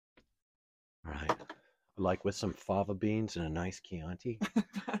like with some fava beans and a nice Chianti. I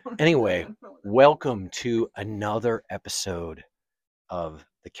don't know Anyway, that. I don't know that. welcome to another episode of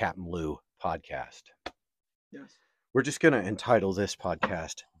the Captain Lou podcast. Yes. We're just going to entitle this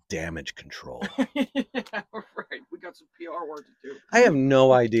podcast Damage Control. Yeah, right. We got some PR work to do. I have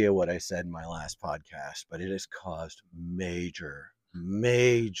no idea what I said in my last podcast, but it has caused major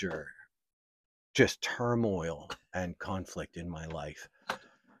just turmoil and conflict in my life.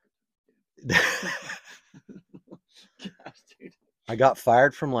 Gosh, dude. I got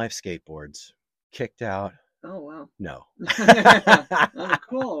fired from Life Skateboards, kicked out. Oh, wow. No. Oh,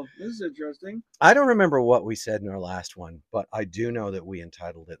 cool. This is interesting. I don't remember what we said in our last one, but I do know that we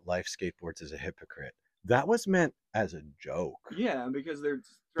entitled it Life Skateboards is a Hypocrite. That was meant as a joke. Yeah, because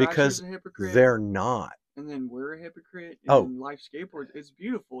Because Thrasher's a hypocrite. they're not. And then we're a hypocrite. And Oh. then Life Skateboards. It's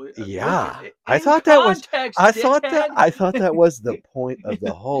beautiful. Yeah. In I thought that context, I dickhead. thought that was the point of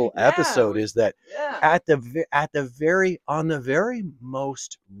the whole Yeah, episode is that Yeah. at the very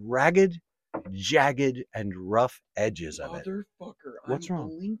most ragged, jagged, and rough edges of it. Motherfucker. What's I'm wrong?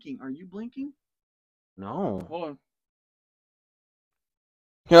 blinking. Are you blinking? No. Hold on.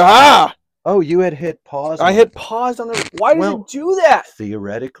 Ah! Oh, you had hit pause. I on hit it. pause on the. Why does Well, it do that?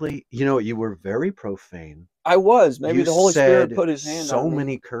 Theoretically, you were very profane. I was. Maybe You the Holy Spirit said put his hand so on me.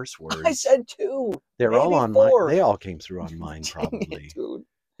 many curse words. I said two. They're all maybe on four. mine. They all came through on mine, Dang probably. it, dude.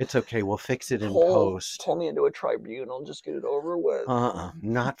 It's okay. We'll fix it in Pull post. me into a tribunal. Just get it over with.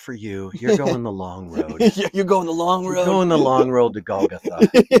 Not for you. You're going the long road. Yeah, you're going the long road. You're going the long road to Golgotha.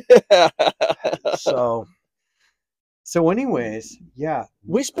 Yeah. So anyways, yeah.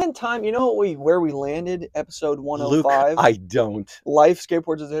 We spent time. You know where we landed? Episode 105. Luke, I don't. Life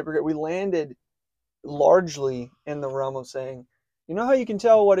Skateboards is a Hypocrite. We landed largely in the realm of saying, you know how you can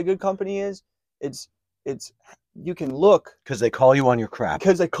tell what a good company is? It's you can look Because they call you on your crap.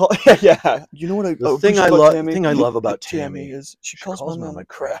 because they call yeah. You know what The thing I love about Tammy is she she calls calls my me mom my a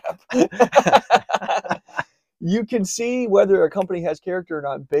crap. You can see whether a company has character or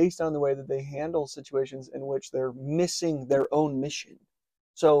not based on the way that they handle situations in which they're missing their own mission.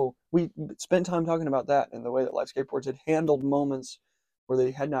 So we spent time talking about that and the way that Life Skateboards had handled moments where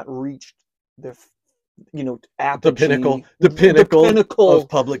they had not reached their, apogee, the pinnacle of of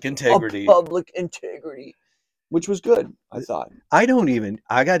public integrity. public integrity, which was good, I thought. I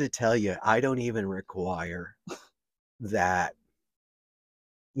got to tell you, I don't even require that.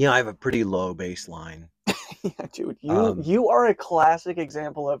 I have a pretty low baseline. Yeah, dude, you are a classic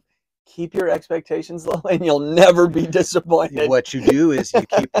example of keep your expectations low and you'll never be disappointed. What you do is you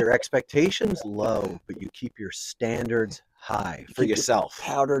keep your expectations low, but you keep your standards high for yourself.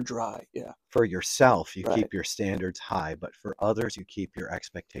 Powder dry, yeah. For yourself, you Right. keep your standards high, but for others, you keep your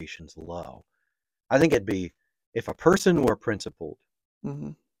expectations low. I think it'd be if a person were principled.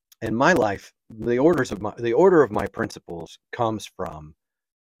 Mm-hmm. In my life, the order of my principles comes from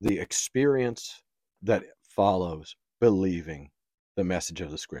the experience that follows believing the message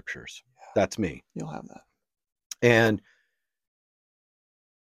of the scriptures. That's me. You'll have that. And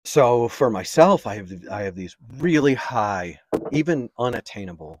so for myself, I have these really high, even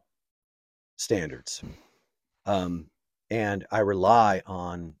unattainable standards. And I rely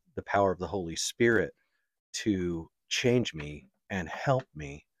on the power of the Holy Spirit to change me and help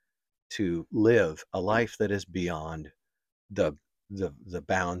me to live a life that is beyond the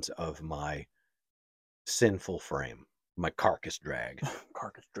bounds of my sinful frame, my carcass drag.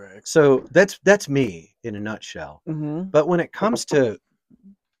 Carcass drag. So that's me in a nutshell. Mm-hmm. But when it comes to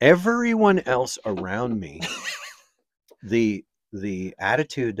everyone else around me, the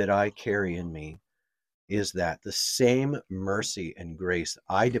attitude that I carry in me is that the same mercy and grace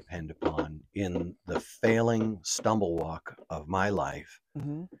I depend upon in the failing stumble walk of my life,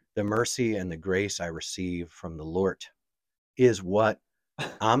 Mm-hmm. the mercy and the grace I receive from the Lord is what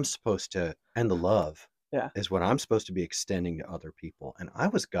I'm supposed to, and the love is what I'm supposed to be extending to other people. And I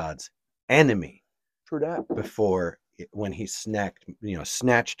was God's enemy. True that. Before when he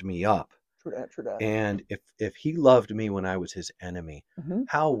snatched me up. True that. And if he loved me when I was his enemy, Mm-hmm.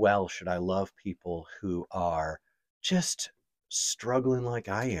 how well should I love people who are just struggling like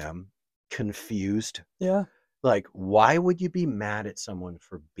I am, confused? Yeah. Like, why would you be mad at someone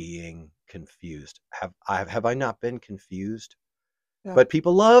for being confused? Have I not been confused? Yeah. But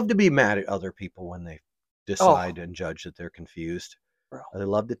people love to be mad at other people when they decide and judge that they're confused. Bro. They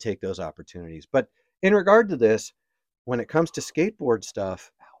love to take those opportunities. But in regard to this, when it comes to skateboard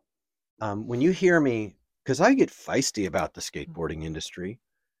stuff, when you hear me, because I get feisty about the skateboarding industry,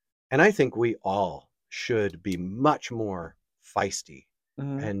 and I think we all should be much more feisty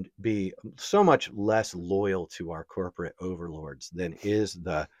and be so much less loyal to our corporate overlords than is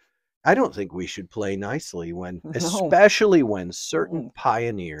the I don't think we should play nicely when, No. especially when certain No.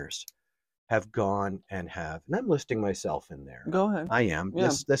 pioneers have gone and I'm listing myself in there. Go ahead. I am.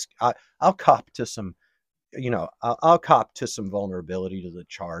 Yeah. I'll cop to some, I'll cop to some vulnerability to the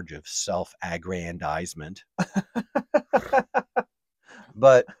charge of self-aggrandizement.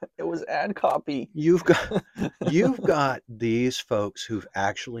 But It was ad copy. you've got these folks who've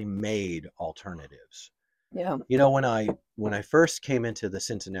actually made alternatives. Yeah. When I first came into the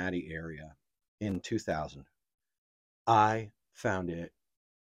Cincinnati area in 2000, I found it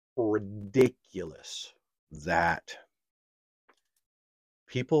ridiculous that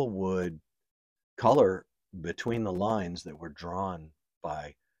people would color between the lines that were drawn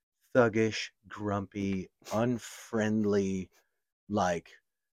by thuggish, grumpy, unfriendly,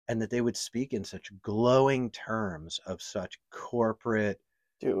 and that they would speak in such glowing terms of such corporate,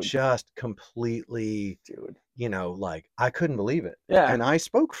 Dude. just completely, Dude. I couldn't believe it. Yeah. And I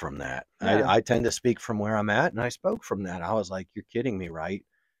spoke from that. Yeah. I tend to speak from where I'm at, and I spoke from that. I was like, you're kidding me, right?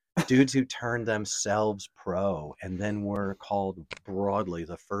 Dudes who turned themselves pro and then were called broadly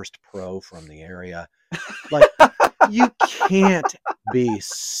the first pro from the area. Like, you can't be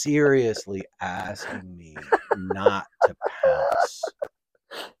seriously asking me not to pounce.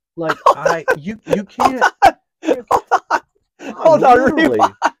 Like, you can't. Hold on, literally.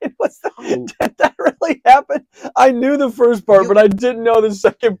 rewind. Did that really happen? I knew the first part, but I didn't know the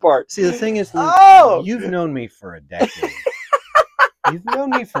second part. See, the thing is, Luke, Oh! you've known me for a decade. You've known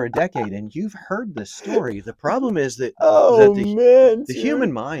me for a decade, and you've heard this story. The problem is that, the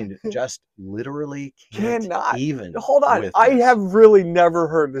human mind just literally cannot even. Hold on, with I this. have really never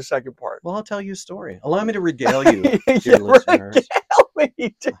heard the second part. Well, I'll tell you a story. Allow me to regale you, dear Yeah, listeners. regale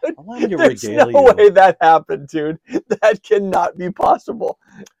me, dude. Allow me to There's regale no you. way that happened, dude. That cannot be possible.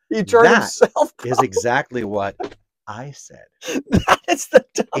 He turned That himself is pro. exactly what I said. That's the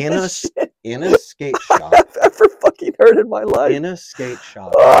dumbest shit In a skate shop. I've ever fucking heard in my life. In a skate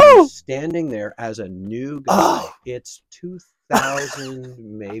shop. Oh! I'm standing there as a new guy. Oh! It's 2000,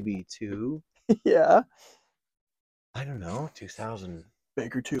 maybe two. Yeah. I don't know, 2000.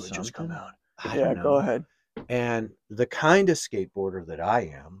 Baker 2 had just come something? out. I Yeah, don't know. go ahead. And the kind of skateboarder that I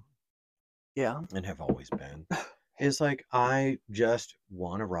am, Yeah. and have always been, is like, I just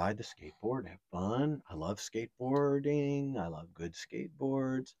want to ride the skateboard, have fun. I love skateboarding. I love good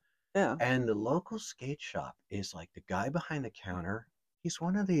skateboards. Yeah. And the local skate shop is like the guy behind the counter. He's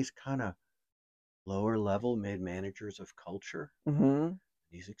one of these kind of lower level mid managers of culture. Mm-hmm.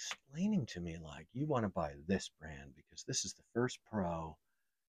 He's explaining to me, like, you want to buy this brand because this is the first pro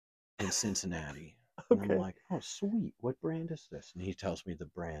in Cincinnati. And Okay. I'm like, oh, sweet. What brand is this? And he tells me the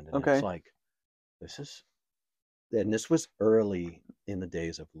brand. And Okay. it's like, this was early in the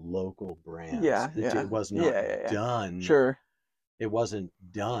days of local brands. Yeah. It was not done. Sure. It wasn't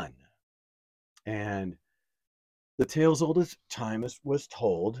done. And the tale's old as time was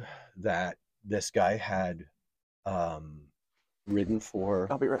told that this guy had ridden for.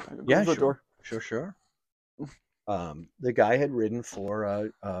 I'll be right back. Yeah, the door. Sure. The guy had ridden for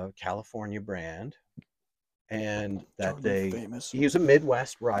a California brand, and that Totally famous. he was a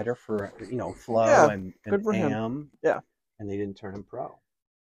Midwest rider for Flow Yeah, and good for him. AM. Yeah. And they didn't turn him pro.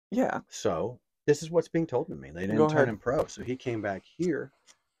 Yeah. So this is what's being told to me. They Go didn't turn ahead. him pro. So he came back here,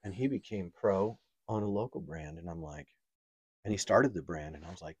 and he became pro on a local brand. And I'm like, and he started the brand, and I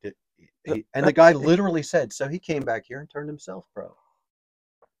was like, and the guy literally said, so he came back here and turned himself pro.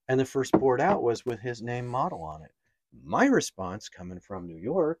 And the first board out was with his name model on it. My response, coming from New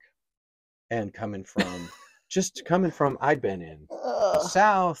York, and coming from I'd been in the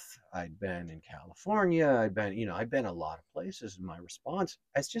South, I'd been in California, I'd been a lot of places. And my response,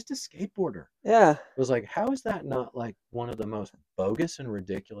 as just a skateboarder, Yeah. was like, how is that not like one of the most bogus and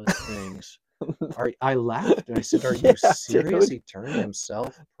ridiculous things? I laughed and I said, are you serious? Dude. He turned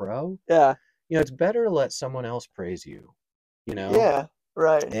himself pro? Yeah. It's better to let someone else praise you, Yeah.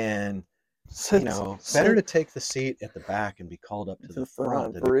 Right. And better to take the seat at the back and be called up to the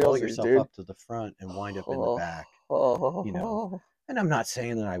front than to pull yourself up to the front and wind up in the back. And I'm not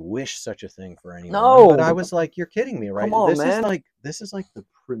saying that I wish such a thing for anyone. No. But I was like, you're kidding me, right? Come on, this man. is like the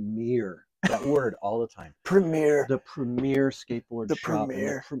premier, that word all the time. Premier. The premier skateboard The shop,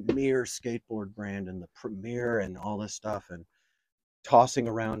 premier. and the premier skateboard brand, and the premier and all this stuff, and tossing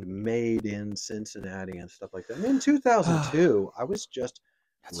around made in Cincinnati and stuff like that. And in 2002, I was just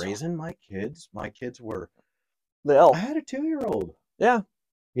raising my kids. My kids were. I had a 2-year-old. Yeah.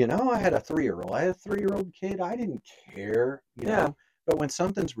 I had a 3-year-old. I had a 3-year-old kid. I didn't care. Know. But when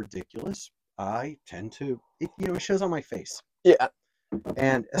something's ridiculous, I tend to. It shows on my face. Yeah.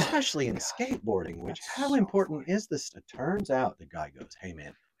 And especially in skateboarding, which how important is this? It turns out the guy goes, "Hey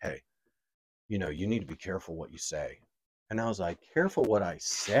man, hey, you need to be careful what you say. And I was like, careful what I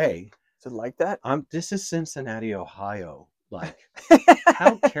say? Is it like that? This is Cincinnati, Ohio. Like,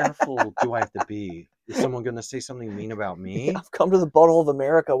 how careful do I have to be? Is someone going to say something mean about me? I've come to the butthole of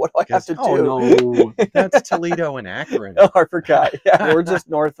America. What do I have to do? Oh no, that's Toledo and Akron. Oh, I forgot. Yeah, we're just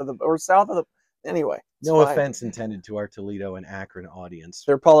north of or south of the. Anyway, it's No fine. offense intended to our Toledo and Akron audience.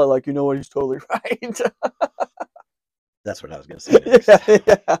 They're probably like, you know what? He's totally right. That's what I was going to say next.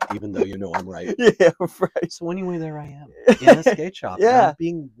 Yeah. Even though I'm right. Yeah, right. So anyway, there I am in a skate shop. Yeah. I'm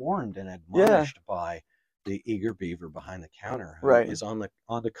being warned and admonished by the eager beaver behind the counter who is on the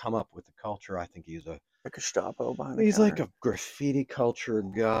come up with the culture. I think he's a Gestapo behind the he's counter. like a graffiti culture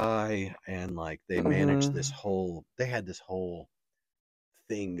guy, and like they managed this whole. They had this whole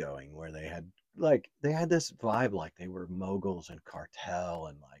thing going where they had this vibe like they were moguls and cartel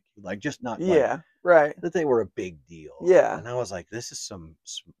and like just not right, that they were a big deal. Yeah. And I was like, this is some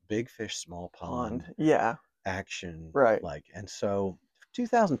big fish, small pond. Yeah. Action. Right. Like, and so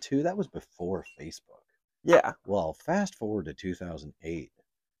 2002, that was before Facebook. Yeah. Well, fast forward to 2008,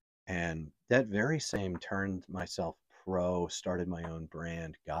 and that very same turned myself pro, started my own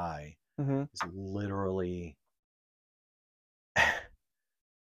brand guy is literally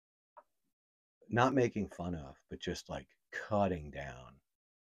not making fun of, but just like cutting down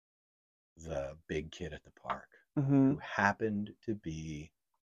the big kid at the park who happened to be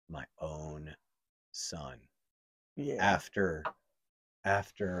my own son. Yeah.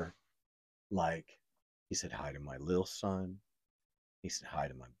 After like he said hi to my little son, he said hi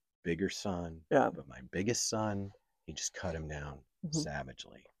to my bigger son, but my biggest son, he just cut him down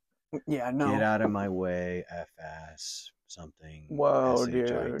savagely. Yeah, no. Get out of my way, FS something. Whoa, SHIT,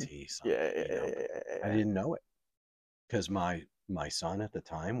 dude. something. I didn't know it because my son at the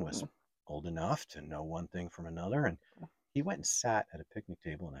time was old enough to know one thing from another, and he went and sat at a picnic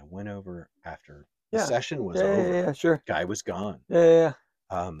table, and I went over after the session was over. Yeah, sure. Guy was gone. Yeah.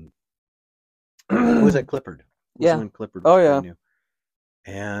 It was at Clippard. It was when Clippard was brand new.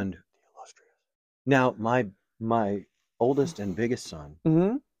 And now my oldest and biggest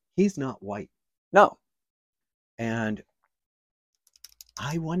son, he's not white. No. And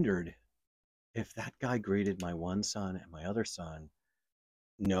I wondered if that guy greeted my one son and my other son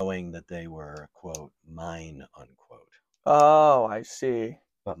knowing that they were, quote, mine, unquote. Oh, I see.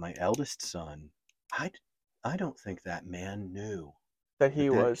 But my eldest son, I don't think that man knew that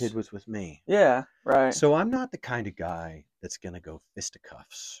kid was with me. Yeah, right. So I'm not the kind of guy that's going to go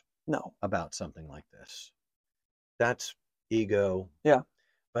fisticuffs about something like this. That's ego. Yeah.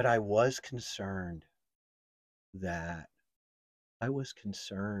 But I was concerned that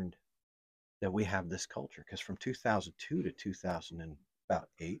we have this culture, because from 2002 to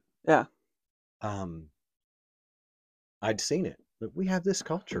 2008, I'd seen it. But we have this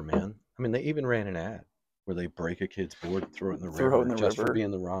culture, man. I mean, they even ran an ad where they break a kid's board, throw it in the river just for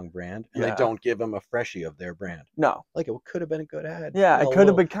being the wrong brand, and they don't give them a freshie of their brand. No, like it could have been a good ad. Yeah, it could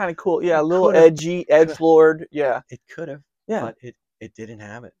have been kind of cool. Yeah, a little edgy, edgelord. Yeah, it could have. Yeah, but it didn't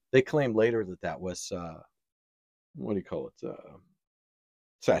have it. They claimed later that was what do you call it?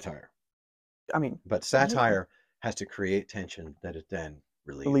 Satire. I mean, but satire has to create tension that it then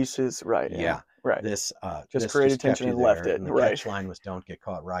releases. Right. Yeah. Right. This just created tension and left it. And the right. catchline was, "Don't get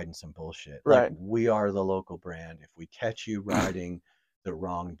caught riding some bullshit." Right. Like, we are the local brand. If we catch you riding the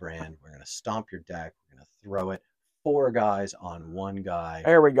wrong brand, we're gonna stomp your deck. We're gonna throw it. 4 guys on 1 guy.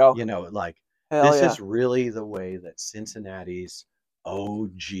 There we go. Like, Hell this yeah. is really the way that Cincinnati's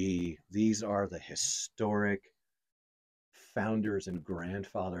OG. These are the historic founders and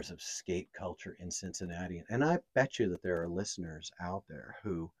grandfathers of skate culture in Cincinnati. And I bet you that there are listeners out there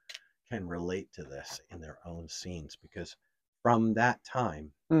who can relate to this in their own scenes, because from that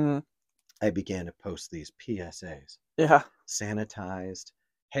time, I began to post these PSAs. Yeah. Sanitized.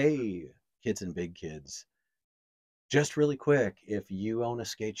 Hey, kids and big kids. Just really quick, if you own a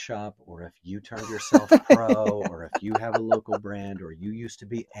skate shop, or if you turned yourself pro, or if you have a local brand, or you used to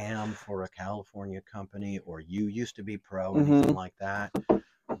be AM for a California company, or you used to be pro, anything like that,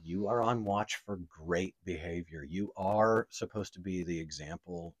 you are on watch for great behavior. You are supposed to be the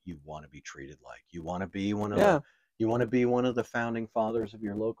example you want to be treated like. You want to be one of the founding fathers of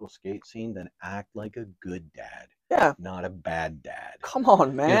your local skate scene, then act like a good dad. Yeah. Not a bad dad. Come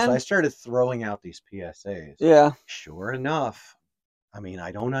on, man. So I started throwing out these PSAs. Yeah. Sure enough, I mean,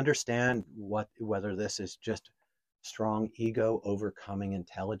 I don't understand whether this is just strong ego overcoming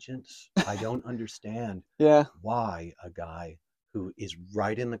intelligence. I don't understand why a guy who is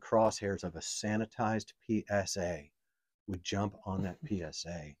right in the crosshairs of a sanitized PSA would jump on that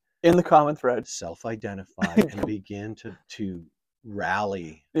PSA in the common thread, self-identify, and begin to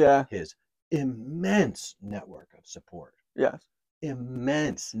rally his immense network of support. Yes.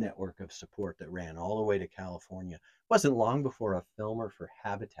 Immense network of support that ran all the way to California. It wasn't long before a filmer for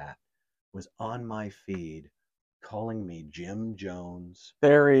Habitat was on my feed calling me Jim Jones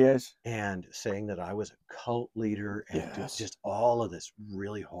There he is. and saying that I was a cult leader and Yes. just all of this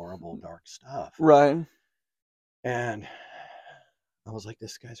really horrible, dark stuff. Right. And I was like,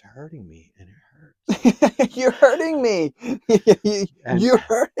 this guy's hurting me, and it hurts. You're hurting me. And- You're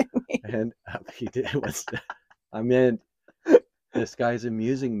hurting me. And he did. I mean, this guy's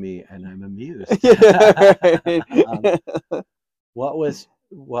amusing me, and I'm amused. What was,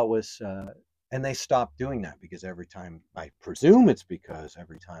 and they stopped doing that because every time, I presume it's because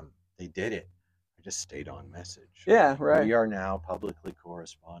every time they did it, I just stayed on message. Yeah, right. We are now publicly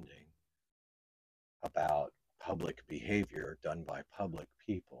corresponding about public behavior done by public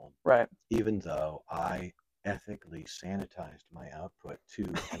people, Right. even though I ethically sanitized my output to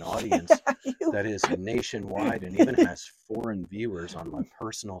an audience that is nationwide and even has foreign viewers on my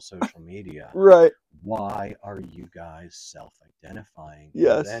personal social media. Right. Why are you guys self-identifying?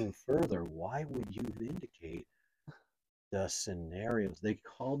 Yes. And then further, why would you vindicate the scenarios? They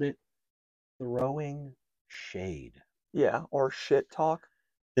called it throwing shade. Yeah, or shit talk.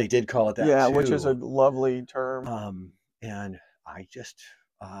 They did call it that Yeah, too. which is a lovely term. And I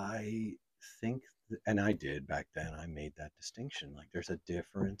think, and I did back then, I made that distinction. Like, there's a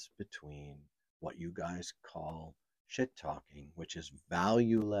difference between what you guys call shit talking, which is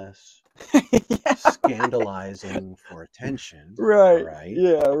valueless, Yeah. scandalizing for attention, Right.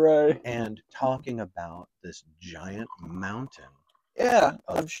 Yeah, right. and talking about this giant mountain Yeah.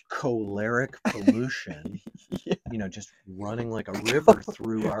 of choleric pollution, Yeah. just running like a river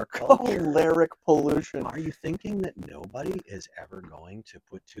through our culture. Choleric pollution. Are you thinking that nobody is ever going to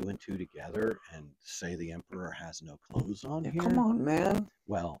put two and two together and say the emperor has no clothes on here? Come on, man.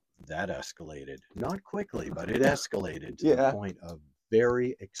 Well, that escalated. Not quickly, but it escalated to the Yeah. point of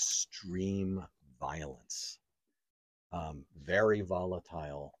very extreme violence. Very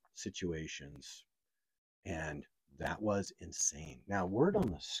volatile situations. And that was insane. Now, word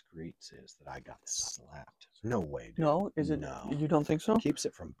on the streets is that I got slapped. No way, dude. No, is it? No. You don't think so? Keeps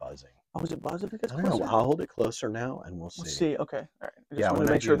it from buzzing. Oh, is it buzz if it gets I don't know. closer? I'll hold it closer now, and we'll see. Let's see. Okay. All right. I just Yeah, wanted when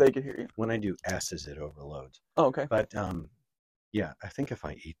to I make sure do- they could hear you. When I do S's, it overloads. Oh, okay. But yeah, I think if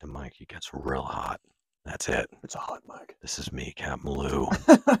I eat the mic, it gets real hot. That's it. It's a hot mic. This is me, Captain Lou.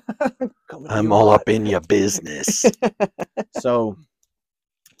 Coming to I'm you all hot. up in your business. So,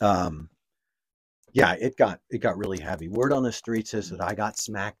 yeah, it got really heavy. Word on the streets is that I got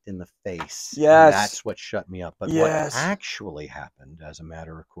smacked in the face. and Yes. that's what shut me up. But Yes. what actually happened, as a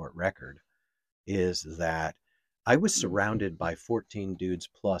matter of court record, is that I was surrounded by 14 dudes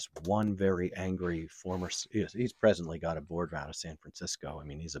plus one very angry former. He's presently got a board out of San Francisco. I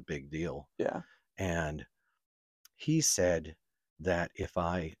mean, he's a big deal. Yeah. And he said that if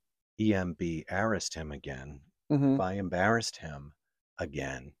I embarrassed him again, Mm-hmm. if I embarrassed him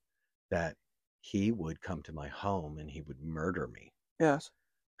again, that he would come to my home and he would murder me. Yes.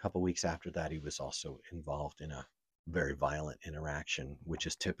 A couple weeks after that, he was also involved in a very violent interaction, which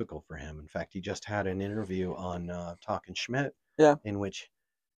is typical for him. In fact, he just had an interview on Talking Schmidt, Yeah. in which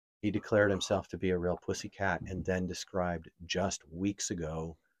he declared himself to be a real pussycat, and then described just weeks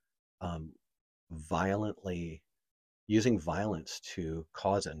ago violently using violence to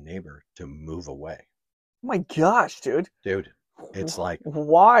cause a neighbor to move away. Oh my gosh, dude. Dude, it's like,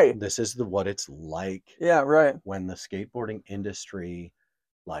 Why? this is what it's like Yeah. Right. when the skateboarding industry,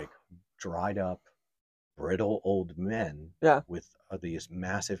 like, dried up, brittle old men Yeah. with these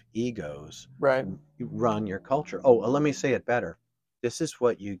massive egos Right. run your culture. Oh, let me say it better. This is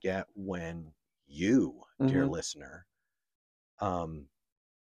what you get when you, dear Mhm. listener,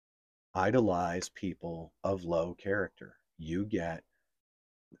 idolize people of low character. You get,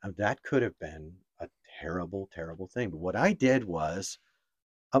 that could have been a terrible, terrible thing. But what I did was,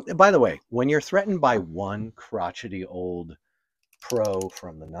 by the way, when you're threatened by one crotchety old pro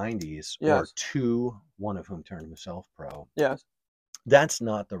from the 90s, or Yes. two, one of whom turned himself pro, Yes. that's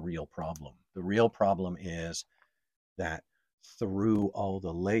not the real problem. The real problem is that through all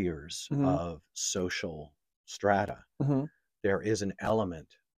the layers Mhm. of social strata, Mm-hmm. there is an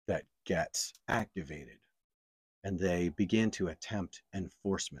element that gets activated, and they begin to attempt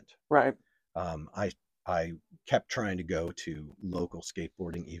enforcement. Right. I kept trying to go to local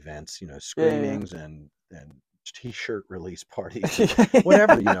skateboarding events, Yeah, yeah, yeah. screenings and t-shirt release parties, and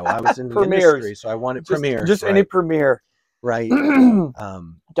whatever. I was in the Premieres. industry, so I wanted premieres, Just any premiere. right?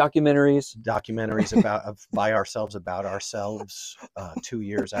 Documentaries. Documentaries by ourselves, about ourselves, 2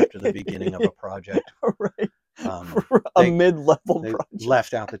 years after the beginning of a project. Right. Um, For a they mid-level they project.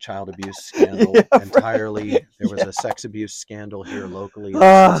 left out the child abuse scandal Yeah, right. entirely. There was Yeah. a sex abuse scandal here locally in the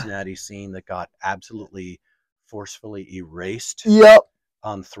Ah, Cincinnati scene that got absolutely forcefully erased yep.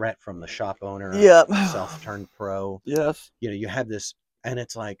 on threat from the shop owner, Yep. self-turned pro. Yes. You know, you have this, and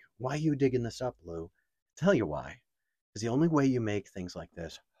it's like, why are you digging this up, Lou? Tell you why. Because the only way you make things like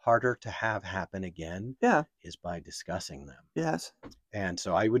this harder to have happen again Yeah. is by discussing them. Yes. And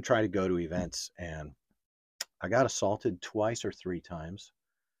so I would try to go to events, and I got assaulted twice or three times.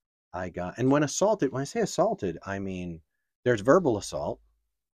 And when I say assaulted, I mean there's verbal assault.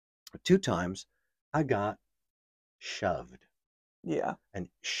 Two times I got shoved. Yeah. And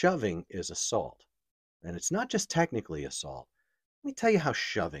shoving is assault. And it's not just technically assault. Let me tell you how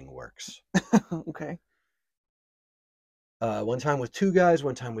shoving works. Okay. One time with two guys,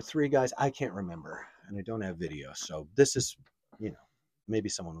 one time with three guys. I can't remember. And I don't have video. So this is, maybe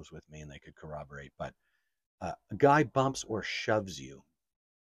someone was with me and they could corroborate. But a guy bumps or shoves you.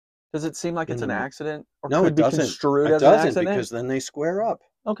 Does it seem like In it's the an mo- accident or No, could it be doesn't. construed It as an doesn't, accident? because then they square up.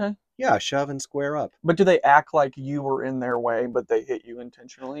 Okay. Yeah, shove and square up. But do they act like you were in their way, but they hit you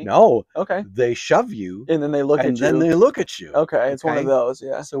intentionally? No, Okay. they shove you And then they look and at then you. they look at you. Okay, it's one of Okay? those,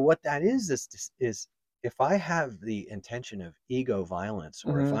 yeah. So what that is if I have the intention of ego violence,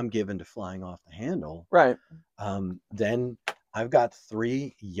 or if Mhm. I'm given to flying off the handle, Right. then I've got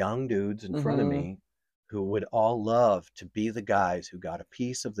three young dudes in front of Mhm. me who would all love to be the guys who got a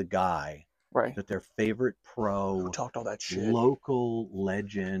piece of the guy Right. that their favorite Who pro talked all that shit. local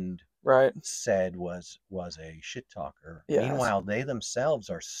legend Right. said was a shit talker. Yes. Meanwhile, they themselves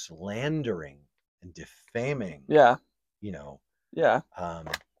are slandering and defaming, Yeah. you know. Yeah.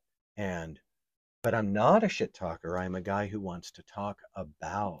 But I'm not a shit talker. I'm a guy who wants to talk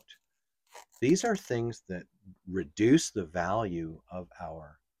about. These are things that reduce the value of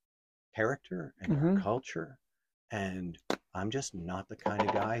our character and our Mhm. culture. And I'm just not the kind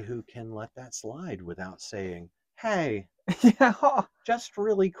of guy who can let that slide without saying, hey, Yeah. just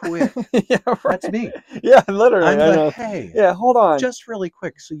really quick. Yeah, right. That's me. Yeah, literally. I'm I the know. hey, Yeah, hold on. just really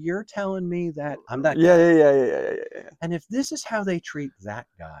quick. So you're telling me that I'm that Yeah, guy. yeah, yeah, yeah, yeah, yeah, yeah. And if this is how they treat that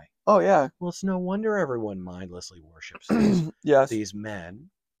guy, Oh yeah. well, it's no wonder everyone mindlessly worships Yes. these men,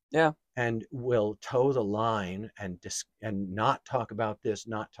 Yeah. and will toe the line and not talk about this,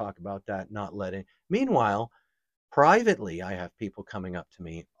 not talk about that, not letting. Meanwhile, privately, I have people coming up to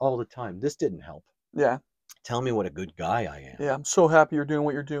me all the time. This didn't help. Yeah. Tell me what a good guy I am. Yeah. I'm so happy you're doing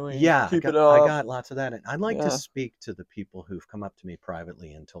what you're doing. Yeah, Keep it I up. got lots of that. And I'd like to Yeah. speak to the people who've come up to me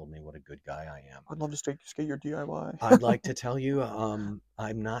privately and told me what a good guy I am. I'd love to skate your DIY. I'd like to tell you, I'm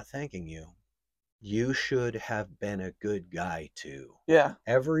not thanking you. You should have been a good guy too. Yeah.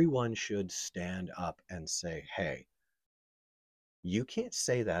 Everyone should stand up and say, hey, you can't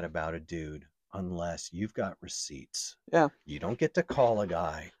say that about a dude unless you've got receipts. Yeah. You don't get to call a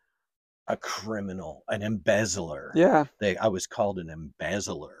guy a criminal, an embezzler. Yeah. I was called an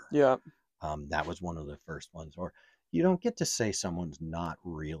embezzler. Yeah. That was one of the first ones. Or you don't get to say someone's not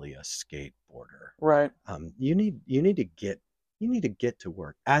really a skateboarder. Right. You need to get to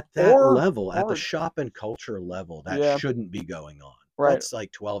work at that level, at the or shop and culture level. That Yeah. shouldn't be going on. Right. That's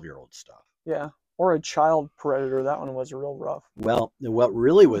like 12-year-old stuff. Yeah. Or a child predator. That one was real rough. Well, what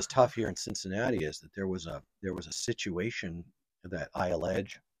really was tough here in Cincinnati is that there was a situation that I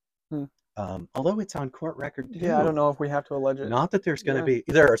allege, Hmm. although it's on court record too. Yeah, I don't know if we have to allege it. Not that there's going to be.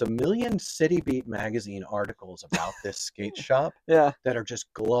 There's a million City Beat magazine articles about this skate shop Yeah. that are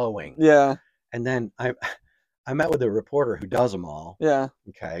just glowing. Yeah. And then I met with a reporter who does them all. Yeah.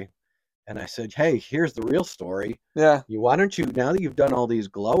 Okay. And I said, hey, here's the real story. Yeah. Why don't you, now that you've done all these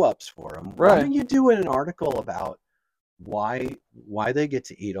glow ups for them, Right. why don't you do an article about why they get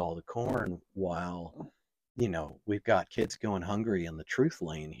to eat all the corn while, we've got kids going hungry in the truth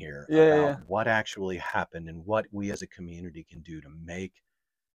lane here about what actually happened and what we as a community can do to make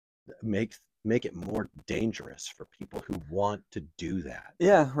it more dangerous for people who want to do that.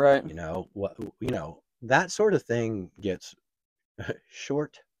 Yeah, right. That sort of thing gets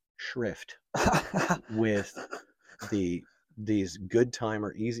short shrift with these good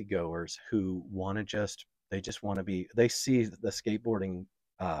timer easygoers who want to they see the skateboarding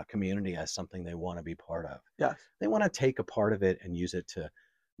community as something they want to be part of. Yes. They want to take a part of it and use it to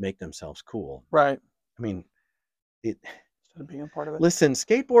make themselves cool. Right. I mean, instead of being a part of it. Listen,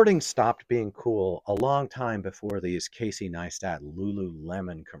 skateboarding stopped being cool a long time before these Casey Neistat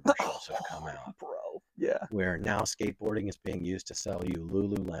Lululemon commercials have come out. Bro. Yeah. Where now skateboarding is being used to sell you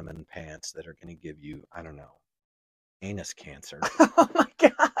Lululemon pants that are going to give you, I don't know, anus cancer. Oh my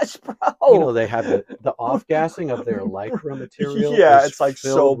gosh, You know, bro. they have the off-gassing of their lycra material Yeah, is it's like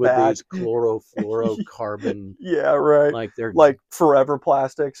filled so with bad. these chlorofluorocarbon, Yeah, right. like they're Like forever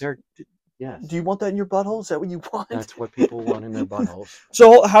plastics. they're yes, Do you want that in your butthole? Is that what you want? that's what people want in their buttholes.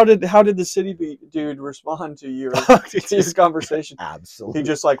 So how did the city dude respond to your conversation? Absolutely. He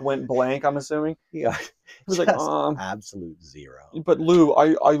just like went blank, I'm assuming. Yeah. He was Just like, absolute zero. but Lou,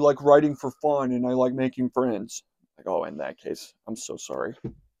 I like writing for fun and I like making friends. Like, oh, in that case, I'm so sorry. I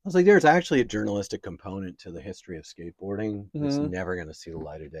was like, there's actually a journalistic component to the history of skateboarding that's Mhm. never going to see the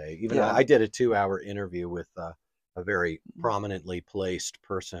light of day. Even Yeah. I did a 2-hour interview with a very prominently placed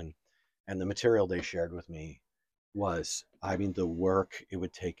person, and the material they shared with me was, I mean, the work it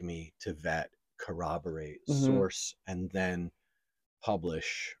would take me to vet, corroborate, Mhm. source, and then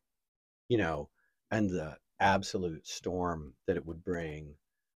publish, you know, and the absolute storm that it would bring,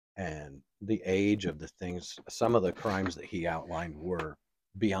 and the age of the things. Some of the crimes that he outlined were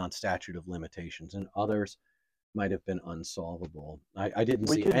beyond statute of limitations, and others might have been unsolvable. I didn't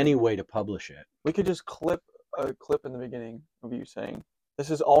We see could- any way to publish it. We could just clip a clip in the beginning of you saying, "This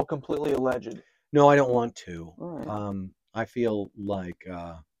is all completely alleged." No, I don't want to. All right. I feel like,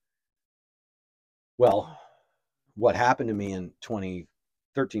 well, what happened to me in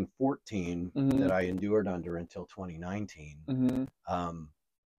 2013, 14 Mhm. that I endured under until 2019, Mhm.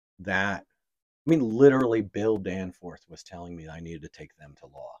 that, I mean, literally Bill Danforth was telling me I needed to take them to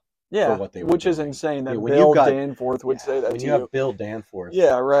law for Yeah, what they were which is doing. insane that Yeah, when you've Bill got- Danforth would say that when to you you. have Bill Danforth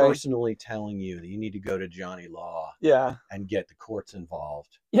Yeah, right. personally telling you that you need to go to Johnny Law Yeah, and get the courts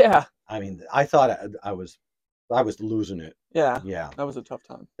involved. yeah, I mean, I thought I was losing it. yeah. Yeah, That was a tough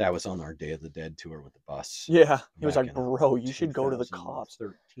time. that was on our Day of the Dead tour with the bus. Yeah, he was back like, in "Bro, you should go to the cops."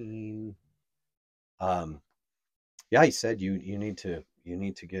 2013. Yeah, he said you need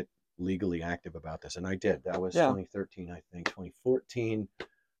to get legally active about this, and I did. That was Yeah. 2013, I think. 2014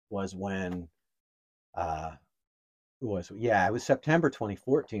 was when it was September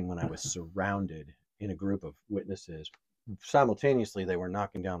 2014 when I was surrounded in a group of witnesses. Simultaneously, they were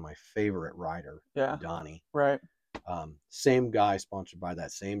knocking down my favorite rider, Yeah, Donnie. right. Same guy, sponsored by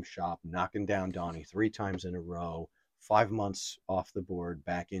that same shop, knocking down Donnie 3 times in a row, 5 months off the board,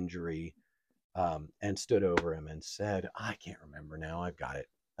 back injury, and stood over him and said, I can't remember now. I've got it.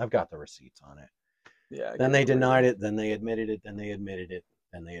 I've got the receipts on it. Yeah. Then they denied it. Then they admitted it. Then they admitted it.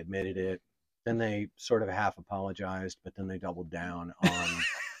 Then they admitted it. Then they sort of half apologized, but then they doubled down on,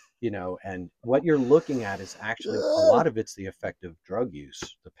 and what you're looking at is actually a lot of it's the effect of drug use,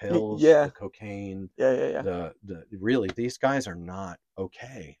 the pills, Yeah. the cocaine, Yeah. the really, these guys are not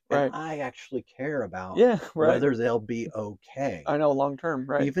okay. Right. And I actually care about Yeah, right. whether they'll be okay. I know, long term,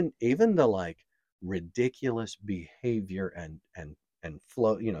 right? Even the like ridiculous behavior and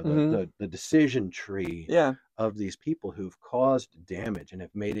flow, Mhm. the decision tree Yeah, of these people who've caused damage and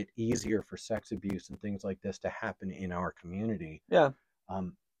have made it easier for sex abuse and things like this to happen in our community. yeah,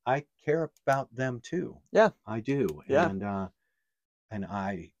 I care about them too. Yeah. I do. Yeah. And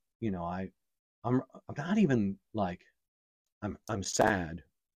I'm not even like, I'm sad,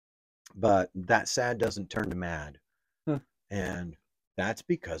 but that sad doesn't turn to mad. Hmm. And that's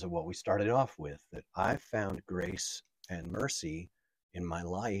because of what we started off with, that I found grace and mercy in my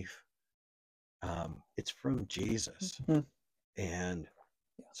life. It's from Jesus. Hmm. And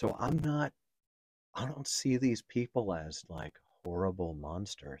so I don't see these people as like horrible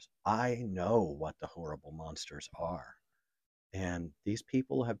monsters. I know what the horrible monsters are. And these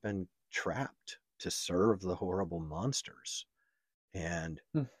people have been trapped to serve the horrible monsters. And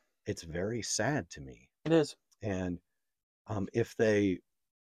Hmm. it's very sad to me. it is. And if they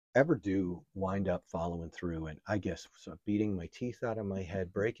ever do wind up following through, and I guess so, beating my teeth out of my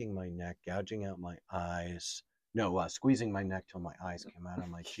head, breaking my neck, gouging out my eyes, squeezing my neck till my eyes came out of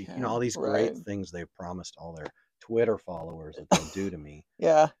my cheek, Yeah, all these great right. things they've promised all their Twitter followers that they'll do to me.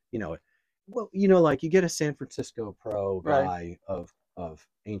 Yeah, Well, like you get a San Francisco pro Right. guy of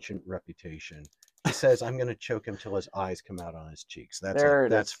ancient reputation. He says, I'm going to choke him till his eyes come out on his cheeks. There it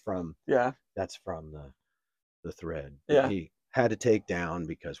That's is. from yeah, the thread Yeah. that he had to take down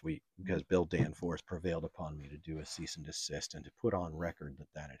because Bill Danforth prevailed upon me to do a cease and desist and to put on record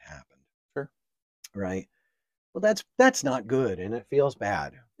that had happened. Sure. Right. Well, that's not good, and it feels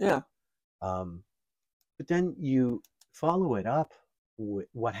bad. yeah, But then you follow it up.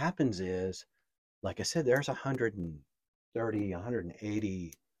 What happens is, like I said, there's 130,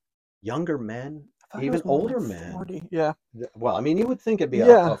 180 younger men, I thought it even was more like older men. 40. Yeah, Well, I mean, you would think it'd be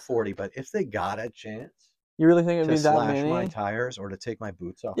Yeah. a 40, but if they got a chance you really think it'd to be that slash many? my tires or to take my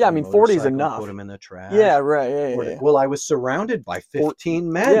boots off, Yeah, I my mean, 40 is motorcycle, enough. put them in the trash. Yeah, right. Yeah, Or yeah. well, I was surrounded by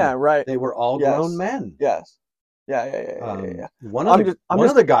 15 men. Yeah, right. They were all Yes. grown men. Yes. Yeah. One I'm of the just, I'm one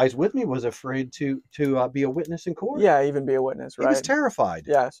just, of the guys with me was afraid to be a witness in court. yeah, even be a witness, He was right? terrified.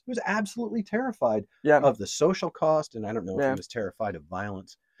 Yes. He was absolutely terrified Yeah. of the social cost, and I don't know if he Yeah. was terrified of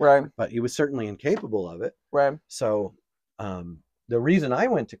violence, Right. but he was certainly incapable of it. Right. So the reason I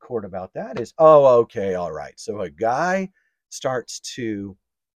went to court about that is, oh, okay, all right. So a guy starts to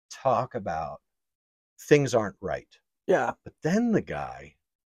talk about things aren't right, Yeah. but then the guy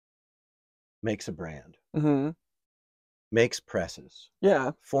makes a brand, Mm-hmm. makes presses,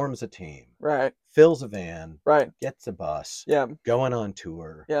 Yeah. forms a team, Right. fills a van, Right. gets a bus, Yeah. going on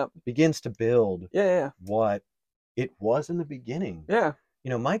tour, Yeah. begins to build Yeah. what it was in the beginning. Yeah. You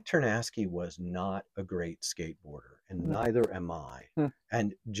know, Mike Ternasky was not a great skateboarder, and neither am I.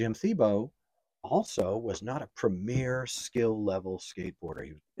 And Jim Thiebaud also was not a premier skill level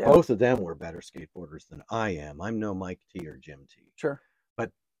skateboarder. Both of them were better skateboarders than I am. I'm no Mike T or Jim T. Sure.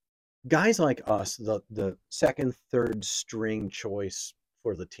 But guys like us, the second, third string choice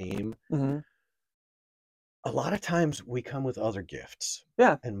for the team, Mm-hmm. a lot of times we come with other gifts.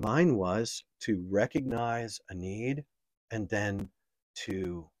 Yeah. And mine was to recognize a need and then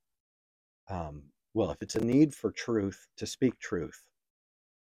to, well, if it's a need for truth, to speak truth.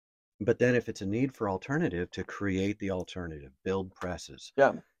 But then if it's a need for alternative, to create the alternative, build presses.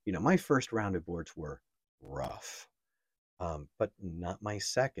 Yeah. You know, my first round of boards were rough, but not my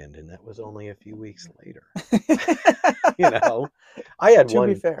second. And that was only a few weeks later. You know, I had To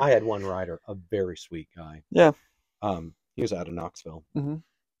be fair. I had one rider, a very sweet guy. Yeah. He was out of Knoxville. Mm-hmm.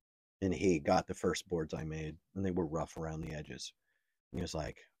 And he got the first boards I made, and they were rough around the edges. And he was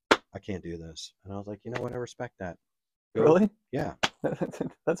like, I can't do this. And I was like, you know what? I respect that. Go. Really? Yeah.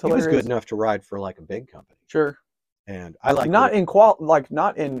 That's hilarious. He was good enough to ride for like a big company. Sure. And I like not in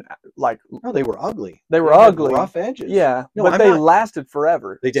not in like. No, they were ugly. They were ugly. Rough edges. Yeah, no, but they lasted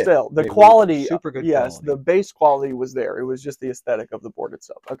forever. They did. Still, the they quality, super good. Yes, quality. the base quality was there. It was just the aesthetic of the board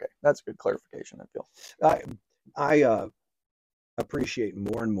itself. Okay, that's a good clarification. I feel. I appreciate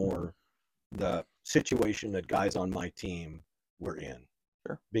more and more the situation that guys on my team were in.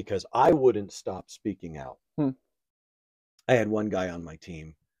 Sure. Because I wouldn't stop speaking out. I had one guy on my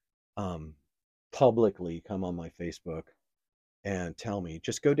team publicly come on my Facebook and tell me,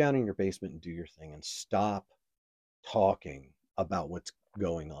 just go down in your basement and do your thing and stop talking about what's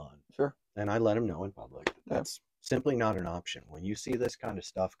going on. Sure. And I let him know in public. That's simply not an option. When you see this kind of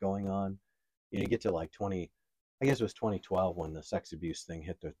stuff going on, you get to like I guess it was 2012 when the sex abuse thing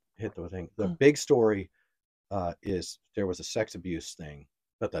hit the thing. The big story is there was a sex abuse thing,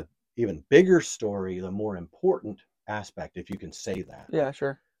 but the even bigger story, the more important aspect, if you can say that, yeah,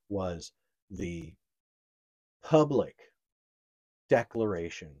 sure, was the public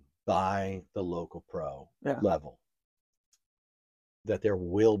declaration by the local pro level that there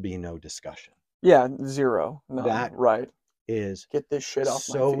will be no discussion. Yeah, zero. No, that right is get this shit off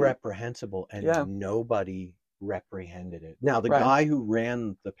so my feet. reprehensible, and nobody reprehended it. Now the guy who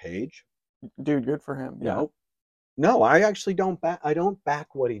ran the page, dude, good for him. Yeah. No, I actually don't back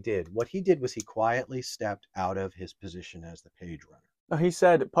what he did. What he did was he quietly stepped out of his position as the page runner. No, he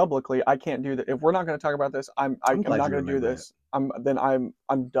said publicly, "I can't do that. If we're not going to talk about this, I'm not going to do this. I'm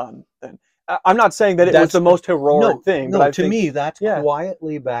done." Then I'm not saying that it was the most heroic thing, but I to think, me that's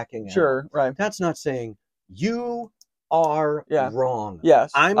quietly backing out. Sure, right. That's not saying you are wrong.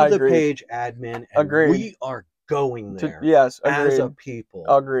 Yes, I'm the page admin, and we are going there. As a people.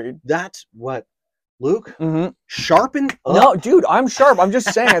 Agreed. That's what. Luke, sharpen up. No, dude, I'm sharp. I'm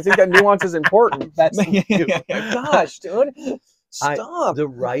just saying. I think that nuance is important. That's gosh, dude. Stop. The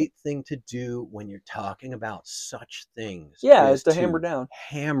right thing to do when you're talking about such things is to hammer down.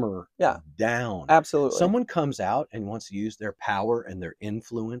 Hammer down. Absolutely. Someone comes out and wants to use their power and their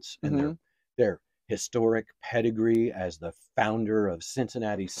influence and their historic pedigree as the founder of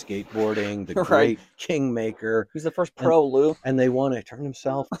Cincinnati skateboarding, the great kingmaker. He's the first pro, Lou. And they want to turn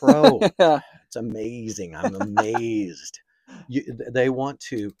himself pro. It's amazing. I'm amazed. They want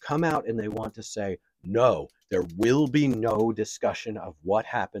to come out and they want to say, no, there will be no discussion of what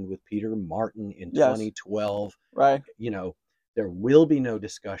happened with Peter Martin in 2012. Right. There will be no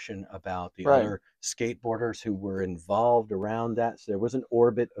discussion about the other skateboarders who were involved around that. So there was an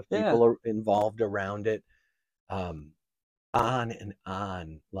orbit of people involved around it. On and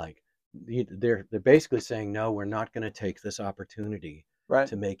on. Like they're basically saying, no, we're not going to take this opportunity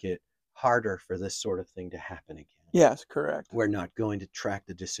to make it harder for this sort of thing to happen again. Yes, correct. We're not going to track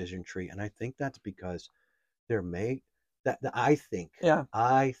the decision tree. And I think that's because I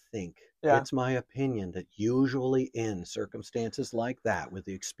think it's my opinion that usually in circumstances like that, with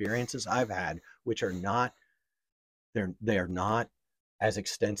the experiences I've had, which are not, they are not as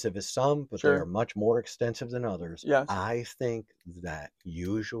extensive as some, but they Sure. are much more extensive than others. Yes. I think that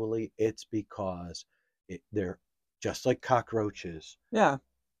usually it's because they're just like cockroaches. Yeah.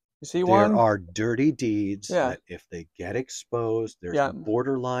 You see There one? are dirty deeds Yeah. that if they get exposed, there's Yeah.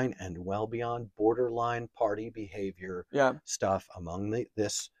 borderline and well beyond borderline party behavior Yeah. stuff among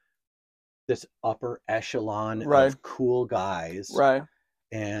this upper echelon Right. of cool guys. Right.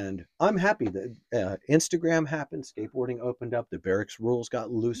 And I'm happy that Instagram happened, skateboarding opened up, the barracks rules got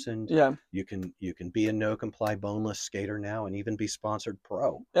loosened. Yeah. You can be a no comply boneless skater now and even be sponsored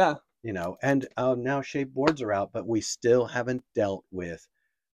pro. Yeah. And now shape boards are out, but we still haven't dealt with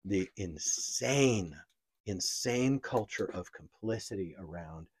the insane culture of complicity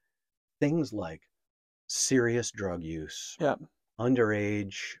around things like serious drug use, Yeah.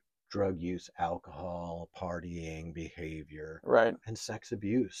 underage drug use, alcohol, partying behavior, Right. and sex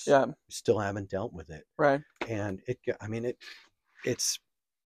abuse. Yeah. We still haven't dealt with it. Right. And it's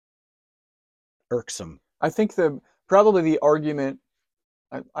irksome. I think probably the argument,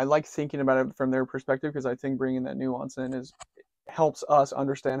 I like thinking about it from their perspective, because I think bringing that nuance in helps us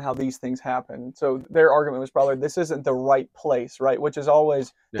understand how these things happen. So their argument was probably, this isn't the right place, right? Which is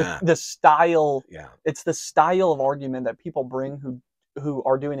always the style. Yeah. It's the style of argument that people bring who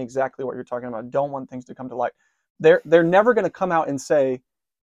are doing exactly what you're talking about, don't want things to come to light. They're never going to come out and say,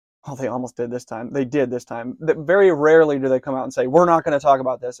 oh, they almost did this time. They did this time. Very rarely do they come out and say, we're not going to talk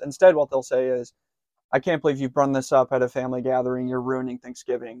about this. Instead, what they'll say is, I can't believe you've brought this up at a family gathering. You're ruining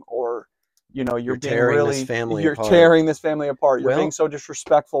Thanksgiving, or you're being tearing this family you're apart. tearing this family apart. You're Well, being so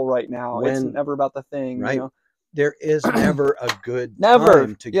disrespectful right now. It's never about the thing, right? There is never a good Never.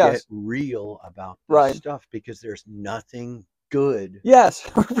 time to Yes. get real about this Right. stuff, because there's nothing good Yes.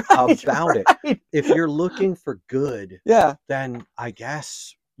 Right, about right. it. If you're looking for good, Yeah. then I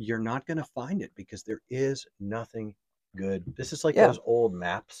guess you're not going to find it, because there is nothing good. This is like Yeah. those old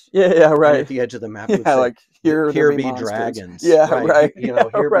maps. Yeah, yeah, And right. at the edge of the map, Yeah, would say, like, here be monsters. dragons. Yeah, right. right. You know,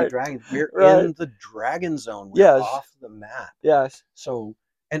 Yeah, here right. be dragons. We're Right. in the dragon zone. We're Yes. off the map. Yes. So,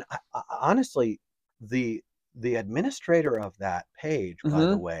 and honestly, the administrator of that page, by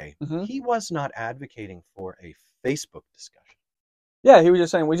the way, he was not advocating for a Facebook discussion. Yeah, he was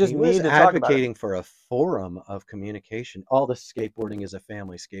just saying we just He need was to talk about it. advocating for a forum of communication. All the skateboarding is a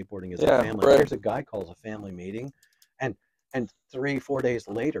family. Skateboarding is a family. Right. Here's a guy calls a family meeting, and 3-4 days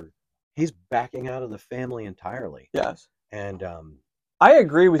later, he's backing out of the family entirely. Yes. And I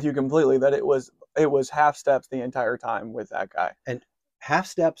agree with you completely that it was half steps the entire time with that guy. And half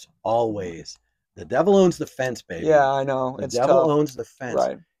steps always. The devil owns the fence, baby. Yeah, I know. The It's devil tough. owns the fence.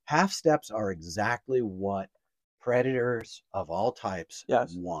 Right. Half steps are exactly what predators of all types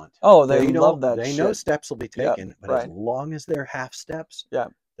Yes. want. Oh, they love that They shit. know steps will be taken, but right. as long as they're half steps, Yeah.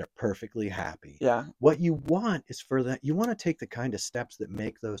 they're perfectly happy. Yeah. What you want is you want to take the kind of steps that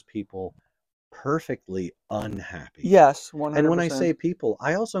make those people perfectly unhappy. Yes, 100%. And when I say people,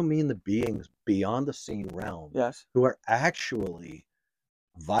 I also mean the beings beyond the seen realm. Yes. Who are actually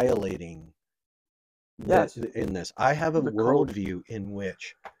violating Yes. in this. I have a worldview in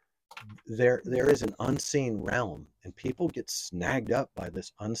which there is an unseen realm, and people get snagged up by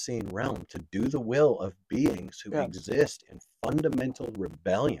this unseen realm to do the will of beings who exist in fundamental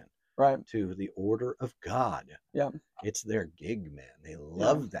rebellion to the order of God. Yeah. It's their gig, man. They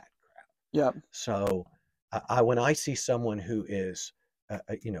love that crap. Yeah. So when I see someone who is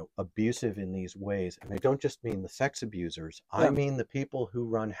abusive in these ways, and I don't just mean the sex abusers, I mean the people who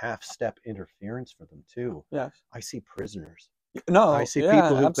run half-step interference for them too. Yes. I see prisoners. No, I see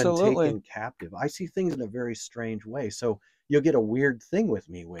people who've absolutely. been taken captive. I see things in a very strange way. So you'll get a weird thing with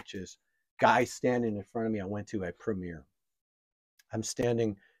me, which is guys standing in front of me. I went to a premiere. I'm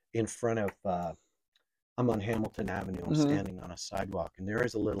standing in front of, I'm on Hamilton Avenue. I'm standing on a sidewalk, and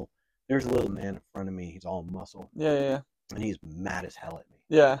there's a little man in front of me. He's all muscle. Yeah. And he's mad as hell at me.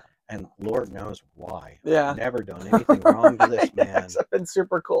 Yeah. And Lord knows why. Yeah. I've never done anything wrong to this man. It's been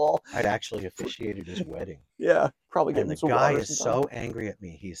super cool. I'd actually officiated his wedding. Yeah, probably getting some water. And the guy is so angry at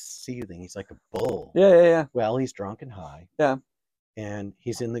me. He's seething. He's like a bull. Yeah. Well, he's drunk and high. Yeah. And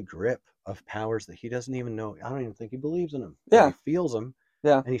he's in the grip of powers that he doesn't even know. I don't even think he believes in them. Yeah. He feels them.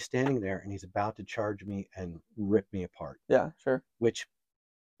 Yeah. And he's standing there, and he's about to charge me and rip me apart. Yeah, sure. Which,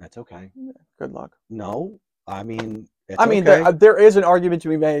 that's okay. Good luck. No, I mean... there is an argument to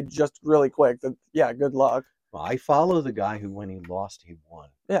be made, just really quick, that good luck. Well, I follow the guy who, when he lost, he won.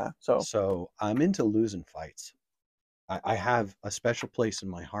 Yeah, so I'm into losing fights. I have a special place in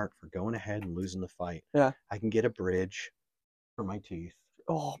my heart for going ahead and losing the fight. Yeah, I can get a bridge for my teeth.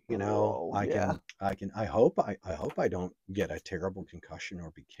 Oh, I hope I don't get a terrible concussion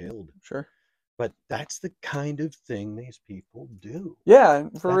or be killed. Sure. But that's the kind of thing these people do. Yeah,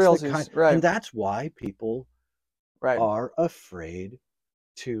 for That's real, the kind, right, and that's why people right. are afraid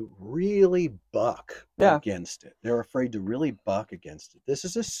to really buck Yeah, against it. They're afraid to really buck against it. This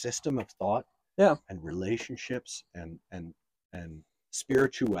is a system of thought yeah, and relationships and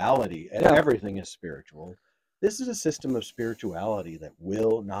spirituality, and yeah, everything is spiritual. This is a system of spirituality that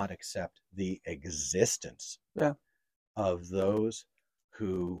will not accept the existence yeah, of those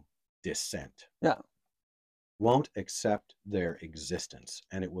who dissent. yeah. Won't accept their existence,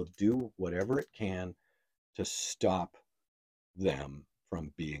 and it will do whatever it can to stop them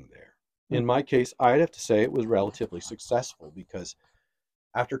from being there. Mm. In my case, I'd have to say it was relatively successful because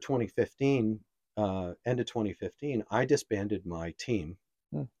after 2015, end of 2015, I disbanded my team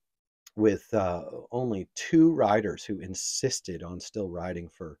Mm. with only 2 riders who insisted on still riding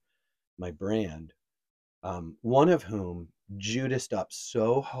for my brand. One of whom Judiced up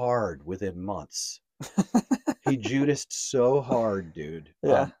so hard within months. He Judiced so hard, dude.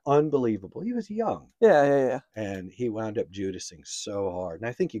 Yeah, Unbelievable. He was young. yeah, yeah, yeah, And he wound up Judicing so hard. And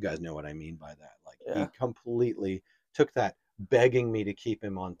I think you guys know what I mean by that. Like yeah, he completely took that begging me to keep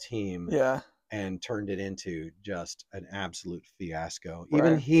him on team yeah. and turned it into just an absolute fiasco.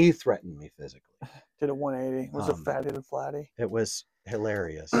 Even Right. he threatened me physically. Did a 180. Was a Um, fat-headed flatty. It was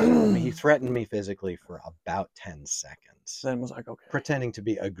hilarious. I mean, he Then threatened me physically for about 10 seconds, was like, okay. pretending to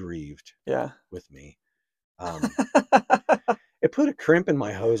be aggrieved Yeah. with me. It put a crimp in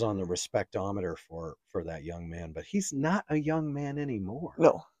my hose on the respectometer for that young man, but he's not a young man anymore.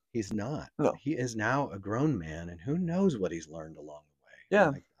 No. He's not. No. He is now a grown man, and who knows what he's learned along the way.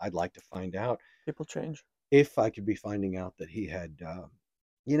 Yeah. I'd like to find out People change. if I could be finding out that he had,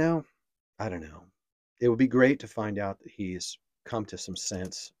 you know, I don't know. It would be great to find out that he's come to some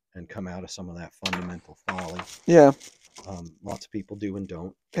sense and come out of some of that fundamental folly. Yeah. Lots of people do and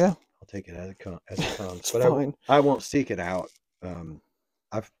don't. Yeah. I'll take it as it comes. It's But fine. I won't seek it out.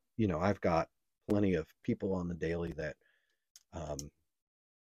 I've got plenty of people on the daily that I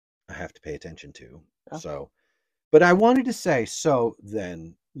have to pay attention to. Yeah. So, but I wanted to say, so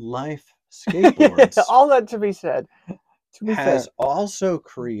then Life Skateboards All that to be said. To be has fair. also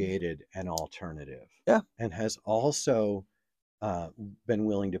created an alternative. Yeah. And has also been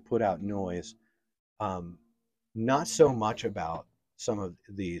willing to put out noise. Not so much about some of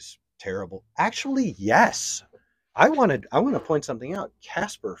these terrible. Actually, yes. I want to point something out.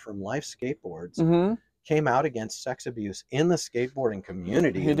 Casper from Life Skateboards Mm-hmm. came out against sex abuse in the skateboarding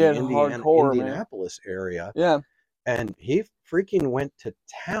community He in did the hardcore, Indianapolis area. Yeah. And he freaking went to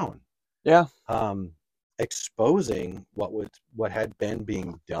town. Yeah. Exposing what had been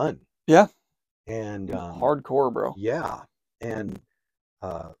being done. Yeah. And hardcore, bro. Yeah. And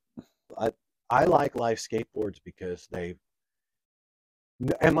I like Life Skateboards because they.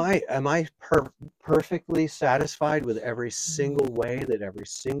 Am I perfectly satisfied with every single way that every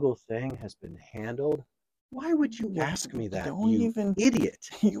single thing has been handled? Why would you ask me that, you idiot?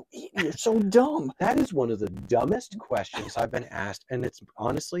 You idiot. You're so dumb. That is one of the dumbest questions I've been asked, and it's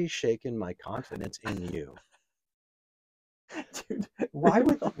honestly shaken my confidence in you. Dude, why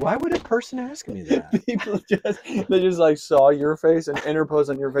would a person ask me that? People just like saw your face and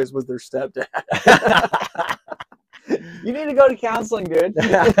interposed on your face was their stepdad. You need to go to counseling, dude.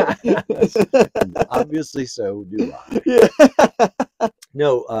 Obviously, so do I. Yeah.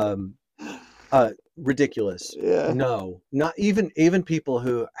 No, ridiculous. Yeah. No, not even people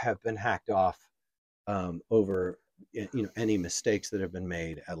who have been hacked off over any mistakes that have been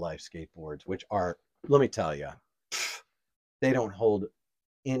made at Life Skateboards, which are, let me tell you, they don't hold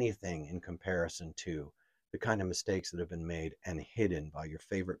anything in comparison to the kind of mistakes that have been made and hidden by your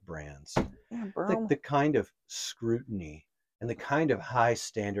favorite brands. Yeah, bro. The kind of scrutiny and the kind of high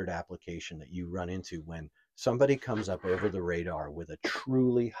standard application that you run into when somebody comes up over the radar with a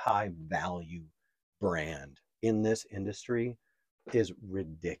truly high value brand in this industry is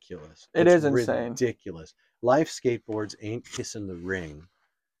ridiculous. It is insane. Ridiculous. Life Skateboards ain't kissing the ring.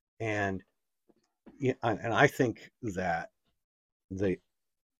 And I think that the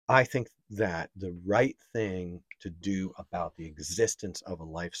right thing to do about the existence of a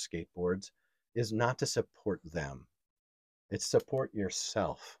Life Skateboards is not to support them. It's support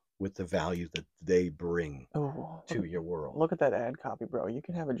yourself with the value that they bring to your world. Look at that ad copy, bro. You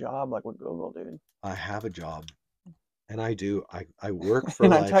can have a job like with Google, dude. I have a job. And I do. I work for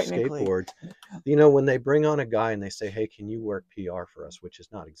Life Skateboards. When they bring on a guy and they say, hey, can you work PR for us? Which is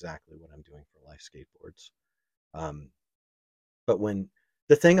not exactly what I'm doing for Life Skateboards. But when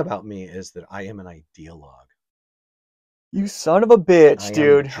the thing about me is that I am an ideologue. You son of a bitch,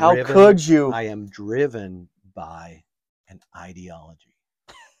 dude. How could you? I am driven by an ideology.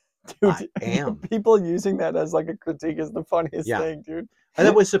 Dude, I am. people using that as like a critique is the funniest Yeah. thing, dude. And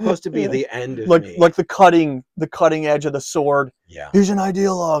that was supposed to be Yeah. the end of Like me. like the cutting edge of the sword. Yeah. He's an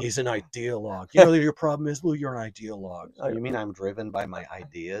ideologue. He's an ideologue. You know, your problem is, Lou, you're an ideologue. So Like- you mean I'm driven by my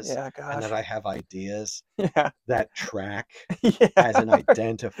ideas? Yeah, And gosh. that I have ideas Yeah. that track Yeah. as an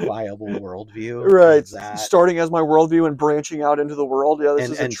identifiable worldview? Right. Is that, Starting as my worldview and branching out into the world. Yeah, this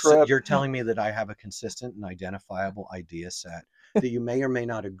is a and so trip. you're telling me that I have a consistent and identifiable idea set that you may or may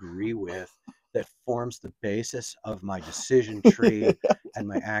not agree with, that forms the basis of my decision tree and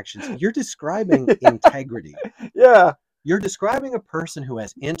my actions. You're describing integrity. Yeah. You're describing a person who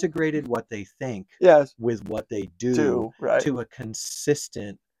has integrated what they think Yes. with what they do Right. to a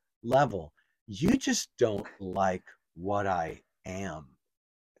consistent level. You just don't like what I am.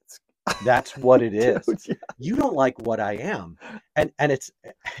 That's what it is. Dude, yeah. You don't like what I am. And it's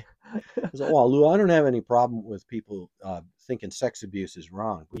like, well, Lou, I don't have any problem with people thinking sex abuse is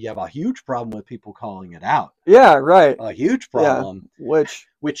wrong. But you have a huge problem with people calling it out. Yeah, right. A huge problem, which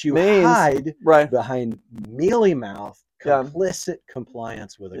you means, hide right. behind mealy mouth, Yeah. complicit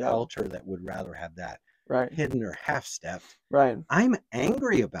compliance with a Yeah. culture that would rather have that Right. hidden or half-stepped. Right. I'm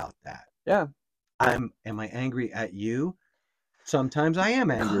angry about that. Yeah. Am I angry at you? Sometimes I am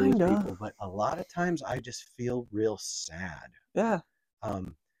angry with Kinda. people, but a lot of times I just feel real sad. Yeah.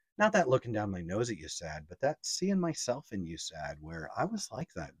 Not that looking down my nose at you sad, but that seeing myself in you sad, where I was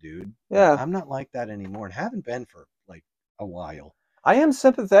like that, dude. Yeah. I'm not like that anymore and haven't been for like a while. I am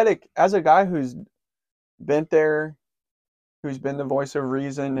sympathetic as a guy who's been there, who's been the voice of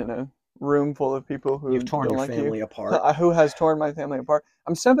reason in a room full of people who You've torn don't your like family you, apart. who has torn my family apart.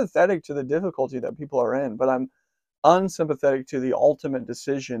 I'm sympathetic to the difficulty that people are in, but I'm unsympathetic to the ultimate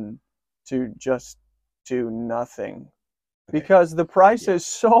decision to just do nothing. Okay. Because the price is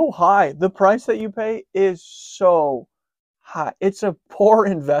so high. The price that you pay is so high. It's a poor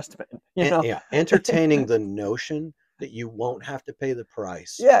investment, you know? Yeah, entertaining the notion that you won't have to pay the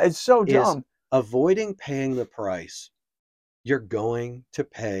price. Yeah, it's so is dumb. avoiding paying the price. You're going to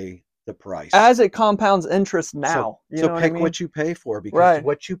pay the price. As it compounds interest now. So know pick what I mean? what you pay for, because Right.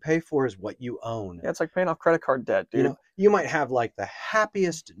 what you pay for is what you own. Yeah, it's like paying off credit card debt, dude. You know, you might have like the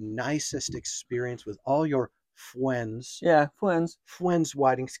happiest, nicest experience with all your friends. Yeah, friends. Friends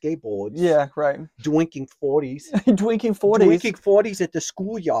riding skateboards. Yeah, right. Drinking 40s. Drinking 40s. Drinking 40s at the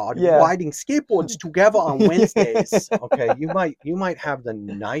schoolyard. Yeah. Riding skateboards together on Wednesdays. Okay, you might have the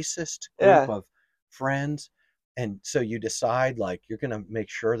nicest group Yeah. of friends, and so you decide like you're gonna make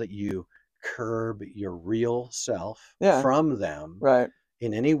sure that you curb your real self Yeah. from them Right.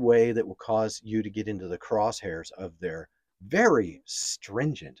 in any way that will cause you to get into the crosshairs of their very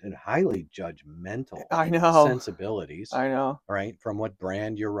stringent and highly judgmental I know. sensibilities. I know. Right, from what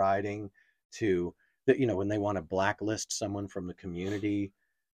brand you're riding to that, you know, when they want to blacklist someone from the community.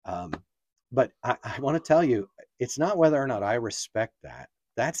 But I want to tell you, it's not whether or not I respect that.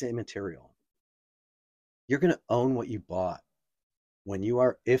 That's immaterial. You're going to own what you bought.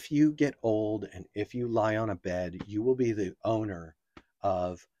 If you get old and if you lie on a bed, you will be the owner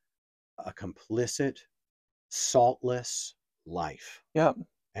of a complicit, saltless life. Yep.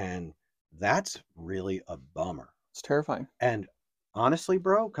 And that's really a bummer. It's terrifying. And honestly,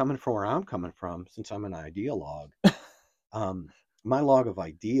 bro, coming from where I'm coming from, since I'm an ideologue, my log of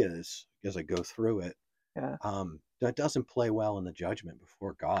ideas, as I go through it, Yeah. that doesn't play well in the judgment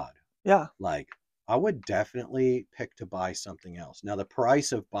before God. Yeah. Like, I would definitely pick to buy something else. Now, the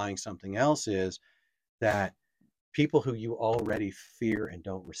price of buying something else is that people who you already fear and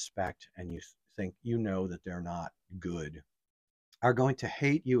don't respect, and you think you know that they're not good, are going to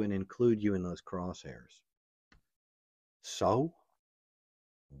hate you and include you in those crosshairs. So,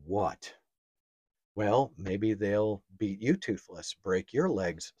 what? Well, maybe they'll beat you toothless, break your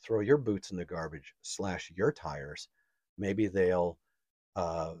legs, throw your boots in the garbage, slash your tires. Maybe they'll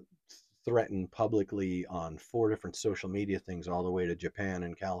threaten publicly on 4 different social media things all the way to Japan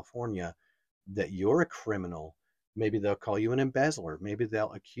and California that you're a criminal. Maybe they'll call you an embezzler. Maybe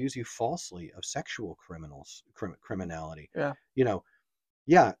they'll accuse you falsely of sexual criminality. Yeah. You know,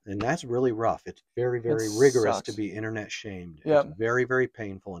 yeah, and that's really rough. It's very, very rigorous sucks. to be internet shamed. Yep. It's very, very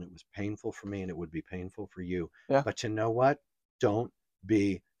painful, and it was painful for me, and it would be painful for you. Yeah. But you know what? Don't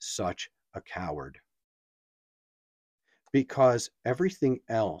be such a coward. Because everything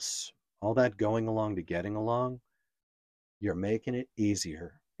else, all that going along to getting along, you're making it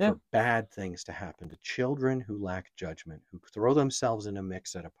easier for bad things to happen to children who lack judgment, who throw themselves in a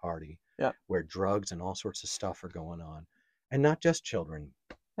mix at a party where drugs and all sorts of stuff are going on. And not just children,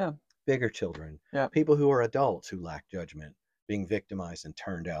 bigger children, people who are adults who lack judgment, being victimized and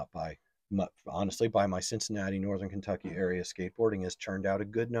turned out by honestly, by my Cincinnati, Northern Kentucky area, skateboarding has churned out a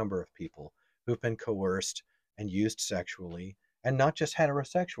good number of people who've been coerced and used sexually, and not just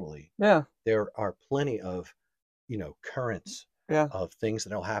heterosexually. Yeah. There are plenty of, currents Yeah. of things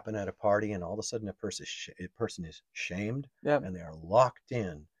that'll happen at a party, and all of a sudden a person is shamed, Yeah. and they are locked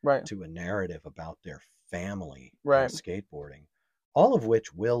in Right. to a narrative about their family Right. and skateboarding, all of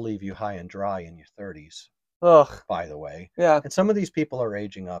which will leave you high and dry in your 30s, Ugh. by the way. Yeah. And some of these people are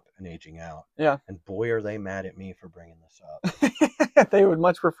aging up and aging out. Yeah. And boy, are they mad at me for bringing this up. They would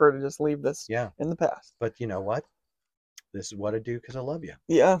much prefer to just leave this Yeah. in the past. But you know what? This is what I do because I love you.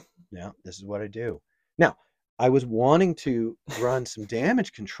 Yeah. Yeah, this is what I do. Now, I was wanting to run some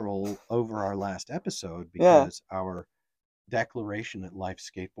damage control over our last episode because our declaration that life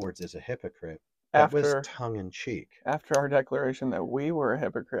skateboards is a hypocrite, that was tongue in cheek. After our declaration that we were a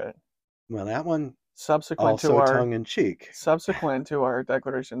hypocrite. Well, that one subsequent also to our tongue in cheek. Subsequent to our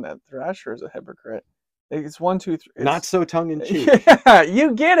declaration that Thrasher is a hypocrite. It's 1, 2, 3. Not so tongue in cheek. Yeah,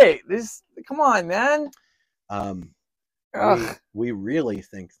 you get it. Come on, man. We really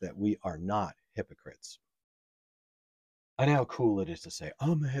think that we are not hypocrites. I know how cool it is to say,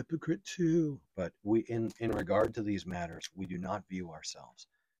 I'm a hypocrite too. But we, in regard to these matters, we do not view ourselves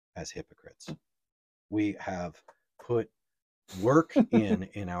as hypocrites. We have put work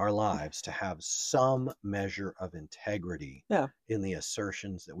in our lives to have some measure of integrity in the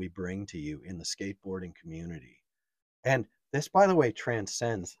assertions that we bring to you in the skateboarding community. And this, by the way,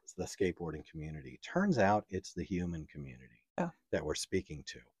 transcends the skateboarding community. Turns out it's the human community that we're speaking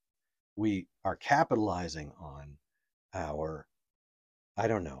to. We are capitalizing on our,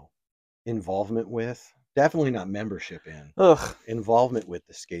 involvement with, definitely not membership in, involvement with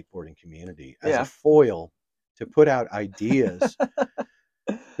the skateboarding community as a foil to put out ideas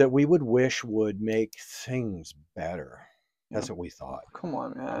that we would wish would make things better. That's what we thought. Come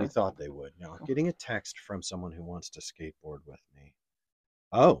on, man. We thought they would. Now, getting a text from someone who wants to skateboard with me.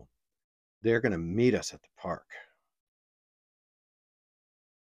 Oh, they're going to meet us at the park.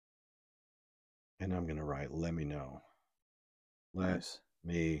 And I'm going to write, let me know. Let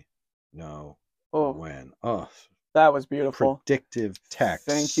me know when. Oh, that was beautiful. Predictive text.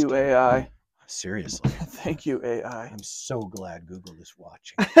 Thank you, AI. Seriously. Thank you, AI. I'm so glad Google is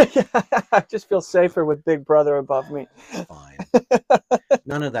watching. I just feel safer with Big Brother above me. It's fine.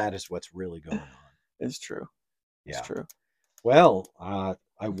 None of that is what's really going on. It's true. Yeah. It's true. Well,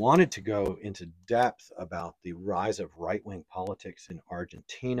 I wanted to go into depth about the rise of right-wing politics in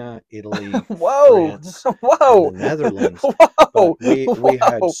Argentina, Italy, France, and the Netherlands. But we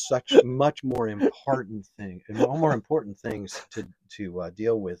had such much more important things to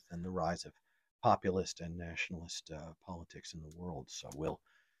deal with than the rise of populist and nationalist politics in the world. So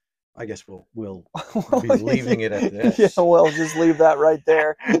I guess we'll be leaving it at this. Yeah, well, just leave that right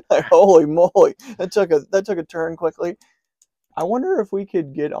there. Holy moly, that took a turn quickly. I wonder if we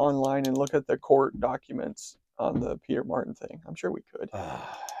could get online and look at the court documents on the Peter Martin thing. I'm sure we could.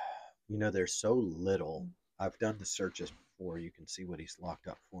 There's so little. I've done the searches before. You can see what he's locked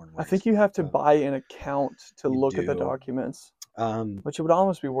up for. And I think you have to buy an account to look at the documents, which would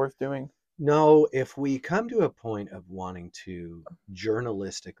almost be worth doing. No, if we come to a point of wanting to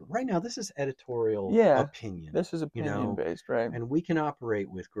right now, this is editorial opinion. This is opinion-based, right? And we can operate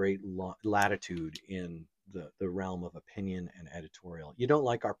with great latitude in the realm of opinion and editorial. You don't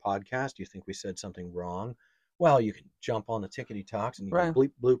like our podcast? You think we said something wrong? Well, you can jump on the Tickety Talks and you can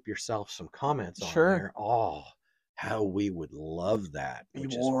bleep bloop yourself some comments on there. Oh, how we would love that.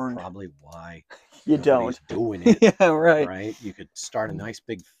 Which is probably why you don't doing it. Yeah, right. Right. You could start a nice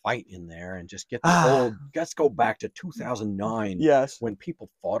big fight in there and just get the old. Let's go back to 2009. Yes. When people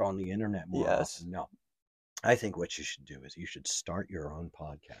fought on the internet more yes. often. No, I think what you should do is you should start your own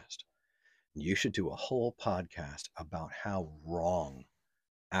podcast. You should do a whole podcast about how wrong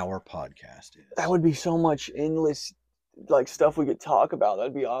our podcast is. That would be so much endless, stuff we could talk about.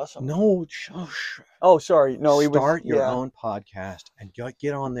 That'd be awesome. No, shush. Oh, sorry. No, start your own podcast and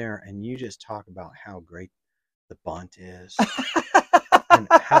get on there and you just talk about how great the Bunt is and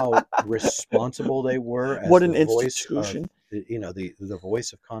how responsible they were. As what an institution. The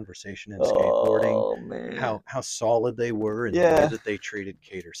voice of conversation and skateboarding. Oh, man. How solid they were in the way that they treated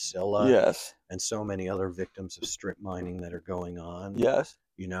Cater Silla. Yes. And so many other victims of strip mining that are going on. Yes.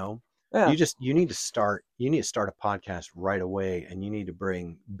 Yeah. You need to start a podcast right away, and you need to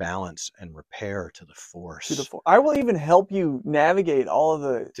bring balance and repair to the force. I will even help you navigate all of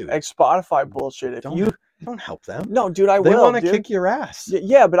the Spotify bullshit. If don't help them. No, dude, I will. They want to kick your ass.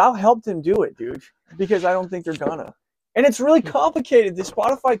 Yeah, but I'll help them do it, dude, because I don't think they're gonna. And it's really complicated. The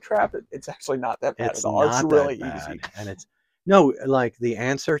Spotify crap, it's actually not that bad at all. It's really easy. And No, like the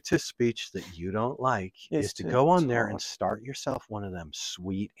answer to speech that you don't like Is is to to go on there and talk. start yourself one of them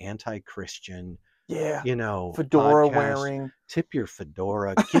sweet anti-Christian, Yeah. Fedora podcasts. wearing. Tip your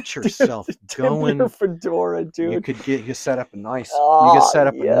fedora, get Dude, yourself tip your going. fedora, You dude. could set up a nice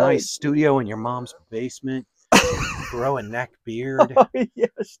Oh, yeah. studio in your mom's basement, grow a neck beard, Oh,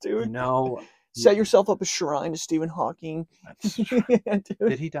 yes, you dude. know. Set yourself up a shrine to Stephen Hawking. That's Yeah, dude.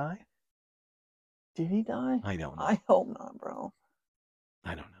 Did he die? Did he die? I don't know. I hope not, bro.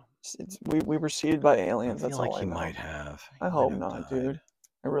 I don't know. We were seeded by I aliens. feel That's like all I he know. might have. I He might hope have not, died. dude.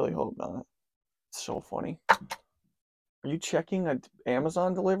 I really hope not. It's so funny. Are you checking an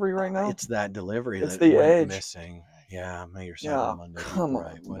Amazon delivery right now? It's that delivery It's that the went Edge. missing. Yeah, may your Yeah, Cyber Monday be come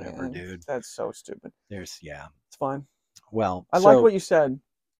bright. on, Whatever, man. dude. That's so stupid. It's fine. Well, I liked what you said,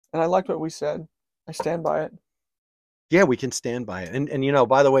 and I liked what we said. I stand by it. Yeah, we can stand by it. And you know,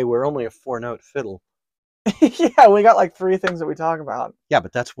 by the way, we're only a 4-note fiddle. Yeah, we got like 3 things that we talk about. Yeah,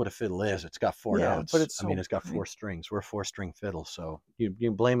 but that's what a fiddle is. It's got 4 Yeah, notes. but it's I mean, so it's got 4 strings. We're a 4-string fiddle, so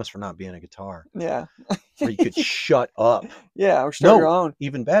you blame us for not being a guitar. Yeah. Or you could shut up. Yeah, or start your No, own.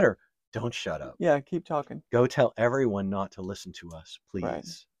 even better, don't shut up. Yeah, keep talking. Go tell everyone not to listen to us, please. Right.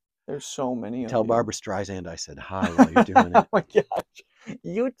 There's so many of Tell you. Barbara Streisand I said hi while you're doing it. Oh my gosh.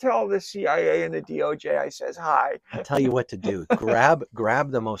 You tell the CIA and the DOJ I says hi. I'll tell you what to do. Grab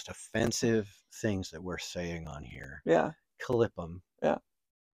the most offensive things that we're saying on here. Yeah. Clip them. Yeah.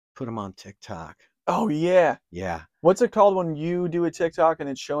 Put them on TikTok. Oh yeah. Yeah. What's it called when you do a TikTok and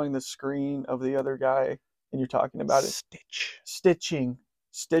it's showing the screen of the other guy and you're talking about it? Stitching.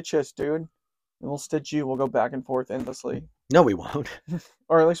 Stitch us, dude. And we'll stitch you. We'll go back and forth endlessly. No, we won't.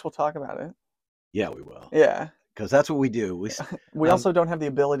 Or at least we'll talk about it. Yeah, we will. Yeah. Because that's what we do. We also don't have the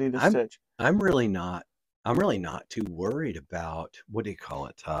ability to stitch. I'm really not too worried about, what do you call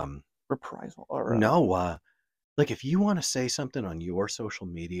it? Reprisal. Or, no, like if you want to say something on your social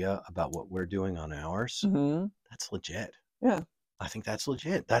media about what we're doing on ours, that's legit. Yeah. I think that's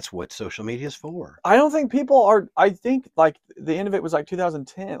legit. That's what social media is for. I don't think people are. I think like the end of it was like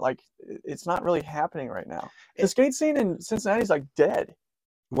 2010. Like it's not really happening right now. The skate scene in Cincinnati is like dead.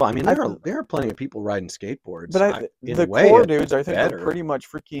 Well, I mean, there are plenty of people riding skateboards. But the core dudes, I think, are pretty much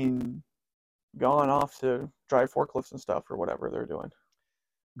freaking gone off to drive forklifts and stuff or whatever they're doing.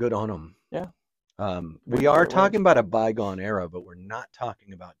 Good on them. Yeah. We are talking about a bygone era, but we're not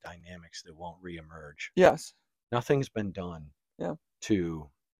talking about dynamics that won't reemerge. Yes. Nothing's been done. Yeah. To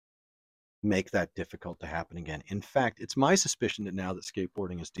make that difficult to happen again. In fact, it's my suspicion that now that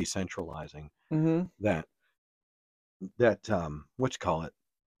skateboarding is decentralizing, that what you call it,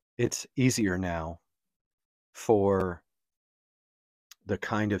 it's easier now for the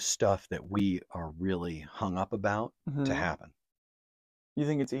kind of stuff that we are really hung up about to happen. You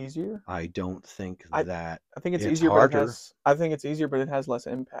think it's easier? I don't think that. I think it's easier, harder. I think it's easier, but it has less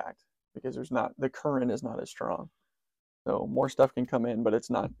impact because the current is not as strong. So more stuff can come in, but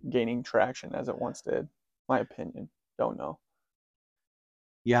it's not gaining traction as it once did. My opinion. Don't know.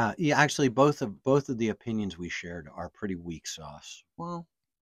 Yeah. Actually, both of the opinions we shared are pretty weak sauce. Well.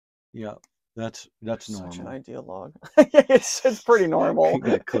 Yeah. That's normal. Such an ideologue. it's pretty normal. You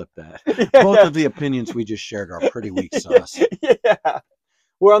gotta clip that. Yeah, both of the opinions we just shared are pretty weak sauce. Yeah.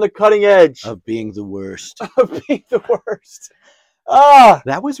 We're on the cutting edge of being the worst. Of being the worst. Ah,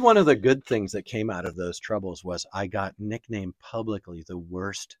 that was one of the good things that came out of those troubles was I got nicknamed publicly the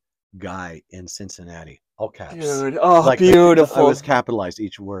worst guy in Cincinnati. All caps. Dude, like beautiful. I was capitalized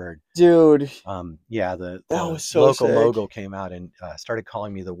each word. Dude. Yeah, the was so local sick. mogul came out and started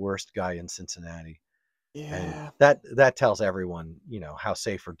calling me the worst guy in Cincinnati. Yeah. And that tells everyone, how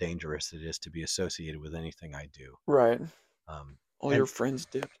safe or dangerous it is to be associated with anything I do. Right. All your friends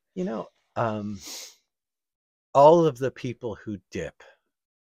dipped. All of the people who dip,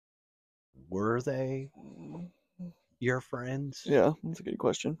 were they your friends? Yeah, that's a good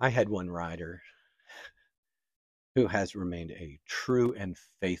question. I had one rider who has remained a true and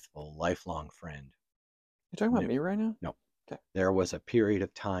faithful lifelong friend. You talking about me right now? No. Okay. There was a period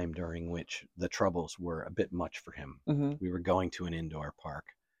of time during which the troubles were a bit much for him. We were going to an indoor park,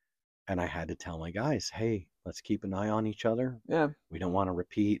 and I had to tell my guys, hey, let's keep an eye on each other. Yeah. We don't want to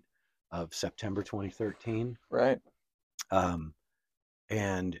repeat of September 2013. Right.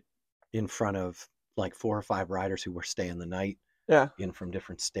 And in front of like 4 or 5 riders who were staying the night in from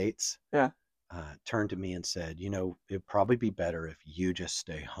different states, turned to me and said, it'd probably be better if you just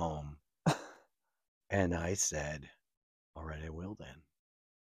stay home. And I said, all right, I will then.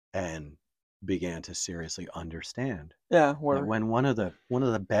 And began to seriously understand. Yeah. When one of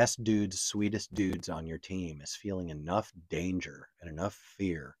the best dudes, sweetest dudes on your team is feeling enough danger and enough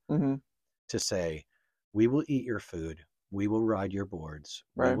fear to say, we will eat your food, we will ride your boards.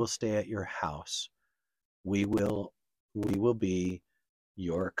 We Right. will stay at your house. We will be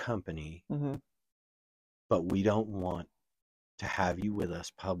your company, Mm-hmm. but we don't want to have you with us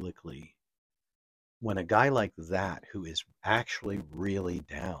publicly. When a guy like that, who is actually really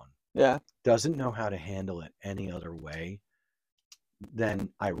down, Yeah. doesn't know how to handle it any other way,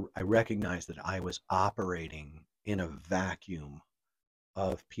 then I recognize that I was operating in a vacuum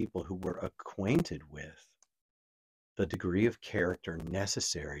of people who were acquainted with the degree of character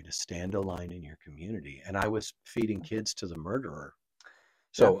necessary to stand a line in your community. And I was feeding kids to the murderer. Yeah.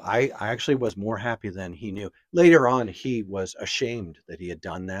 So I actually was more happy than he knew. Later on, he was ashamed that he had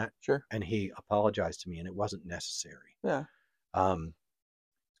done that, Sure. and he apologized to me, and it wasn't necessary. Yeah. Um,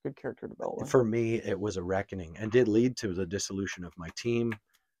 It's good character development. for me, it was a reckoning and did lead to the dissolution of my team.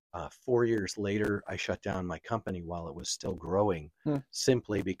 4 years later, I shut down my company while it was still growing,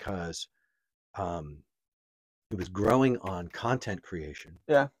 simply because it was growing on content creation.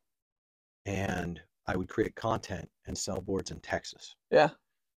 Yeah. And I would create content and sell boards in Texas Yeah.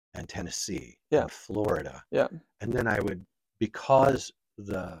 and Tennessee Yeah. and Florida. Yeah. And then I would, because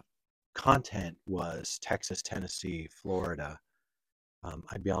the content was Texas, Tennessee, Florida,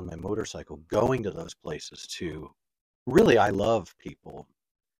 I'd be on my motorcycle going to those places to really, I love people.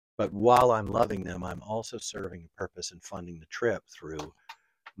 But while I'm loving them, I'm also serving a purpose and funding the trip through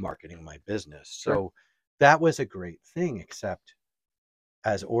marketing my business. Sure. So that was a great thing, except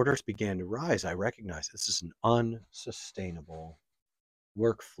as orders began to rise, I recognized this is an unsustainable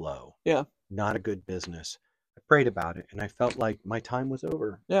workflow. Yeah. Not a good business. I prayed about it, and I felt like my time was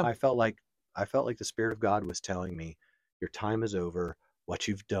over. Yeah. I felt like the Spirit of God was telling me, your time is over. What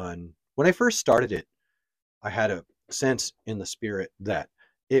you've done. When I first started it, I had a sense in the Spirit that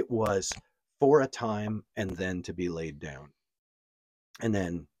it was for a time and then to be laid down. And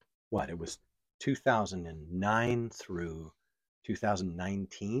then it was 2009 through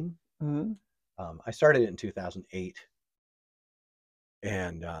 2019. Mm-hmm. I started it in 2008,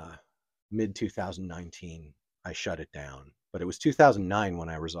 and mid 2019 I shut it down. But it was 2009 when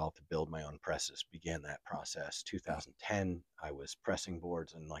I resolved to build my own presses, began that process. 2010 I was pressing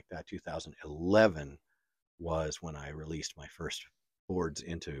boards, and like that 2011 was when I released my first boards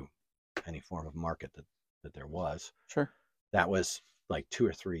into any form of market that there was. Sure. That was like 2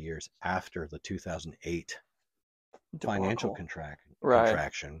 or 3 years after the 2008 financial contraction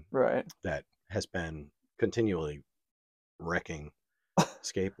Right. that has been continually wrecking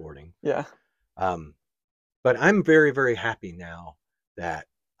skateboarding. Yeah. But I'm very, very happy now that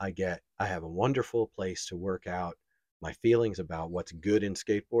I have a wonderful place to work out my feelings about what's good in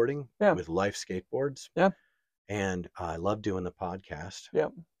skateboarding with Life Skateboards. Yeah. And I love doing the podcast. Yeah.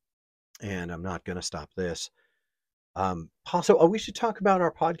 And I'm not going to stop this. Also, we should talk about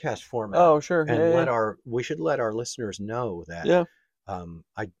our podcast format. Oh, sure. And we should let our listeners know that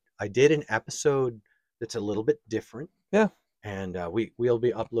I did an episode that's a little bit different. Yeah. And we'll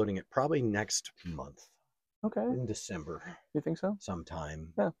be uploading it probably next month. Okay. In December. You think so?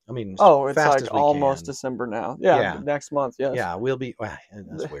 Sometime. Yeah. I mean, it's like almost December now. Yeah. Next month. Yes. Yeah, we'll be.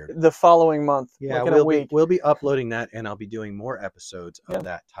 That's weird. The following month. Yeah, like in a week. We'll be uploading that, and I'll be doing more episodes of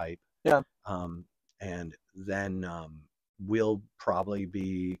that type. Yeah. And then we'll probably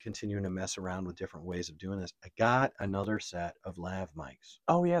be continuing to mess around with different ways of doing this. I got another set of lav mics.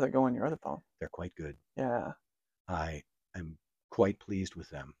 Oh yeah, they go on your other phone. They're quite good. Yeah. I am quite pleased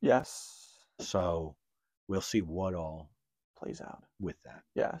with them. Yes. So we'll see what all plays out with that.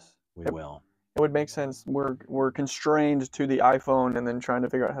 Yes. We will. It would make sense. We're constrained to the iPhone and then trying to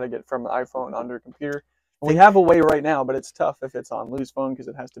figure out how to get from the iPhone onto a computer. We have a way right now, but it's tough if it's on loose phone because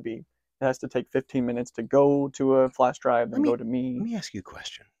it has to take 15 minutes to go to a flash drive, then go to me. Let me ask you a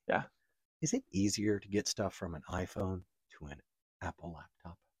question. Yeah. Is it easier to get stuff from an iPhone to an Apple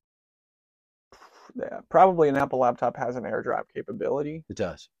laptop? Yeah, probably an Apple laptop has an AirDrop capability. It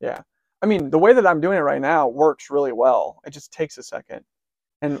does. Yeah. I mean, the way that I'm doing it right now works really well. It just takes a second.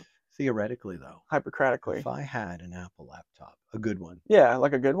 And theoretically, though, hypocritically, if I had an Apple laptop, a good one. Yeah,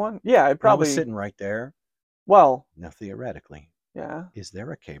 like a good one. Yeah, it probably. I was sitting right there. Well. Now, theoretically. Yeah. Is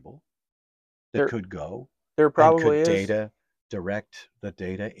there a cable that could go? There probably is. Data direct the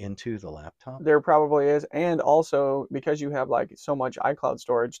data into the laptop? There probably is. And also, because you have like so much iCloud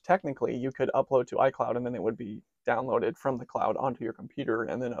storage, technically you could upload to iCloud and then it would be downloaded from the cloud onto your computer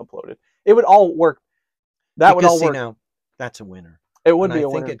and then uploaded. It would all work. Would all work. Now, that's a winner. It would be a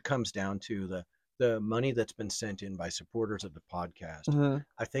winner. I think it comes down to the money that's been sent in by supporters of the podcast. Mm-hmm.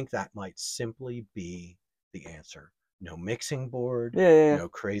 I think that might simply be the answer. No mixing board, no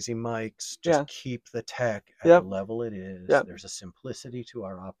crazy mics, just keep the tech at the level it is. There's a simplicity to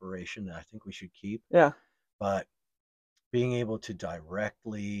our operation that I think we should keep. Yeah. But being able to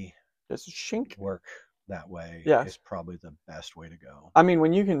directly Just shink. work that way Yes. is probably the best way to go. I mean,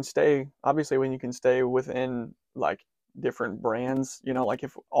 when you can stay, obviously, when you can stay within like different brands, like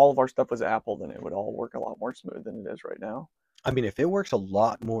if all of our stuff was Apple, then it would all work a lot more smooth than it is right now. I mean, if it works a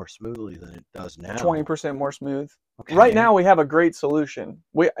lot more smoothly than it does now, 20% more smooth. okay, Right now, we have a great solution.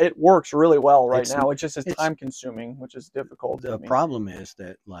 It works really well right It's- now. It just is it's- time consuming, which is difficult. the problem is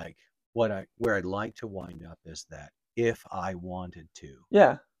that like where I'd like to wind up is that if I wanted to,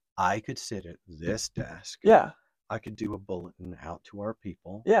 Yeah, I could sit at this desk, yeah, I could do a bulletin out to our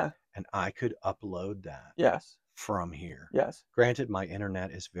people, yeah, and I could upload that yes, from here. yes, Granted, my internet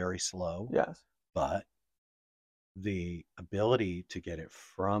is very slow, yes, but the ability to get it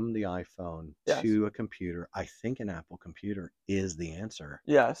from the iPhone Yes. to a computer, I think an Apple computer is the answer.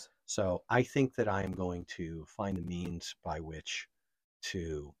 yes. So I think that I am going to find the means by which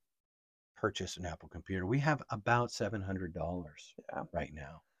to purchase an Apple computer. We have about $700 Yeah. right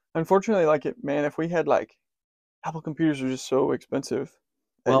now. Unfortunately, man, if we had Apple computers are just so expensive.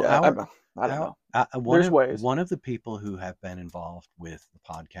 Well, Yeah, I don't know. There's ways. One of the people who have been involved with the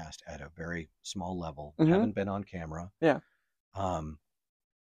podcast at a very small level, Mhm. haven't been on camera. Yeah.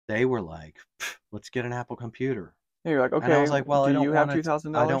 They were like, let's get an Apple computer. And you're like, And I okay, was like, well, do I don't you have want to.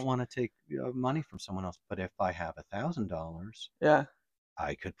 $2,000? I don't want to take money from someone else. But if I have $1,000, Yeah,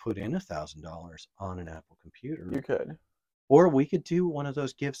 I could put in $1,000 on an Apple computer, you could. or we could do one of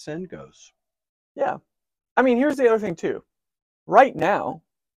those give send goes. Yeah. I mean, here's the other thing too. Right now,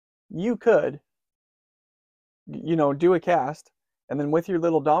 you could, do a cast, and then with your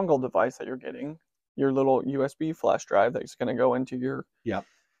little dongle device that you're getting, your little USB flash drive that's going to go into your Yep.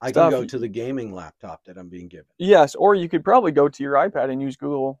 I stuff. can go to the gaming laptop that I'm being given. Yes, or you could probably go to your iPad and use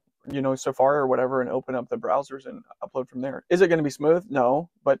Google, Safari or whatever, and open up the browsers and upload from there. Is it going to be smooth? No,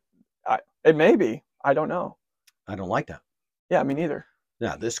 but it may be. I don't know. I don't like that. Yeah, me neither.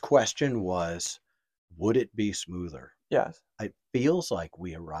 Now, this question was, would it be smoother? Yes. It feels like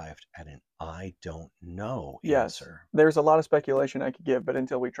we arrived at an I don't know Yes. answer. There's a lot of speculation I could give, but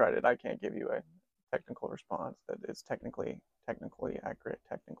until we tried it, I can't give you a technical response that is technically accurate.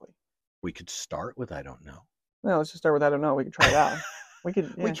 Technically. We could start with I don't know. No, let's just start with I don't know. We could try it out. We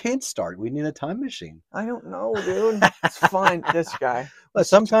could. We Yeah. can't start. We need a time machine. I don't know, dude. It's fine. This guy. But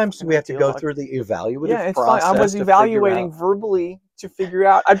sometimes we have to go through the evaluative Yeah, it's process. fine. I was to evaluating verbally to figure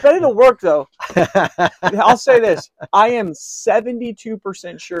out. I bet it'll work though. I'll say this: I am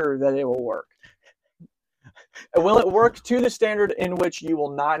 72% sure that it will work. Will it work to the standard in which you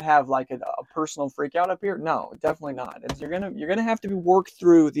will not have a personal freak out up here? No, definitely not. You're gonna have to work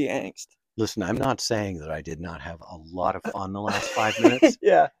through the angst. Listen, I'm not saying that I did not have a lot of fun the last 5 minutes.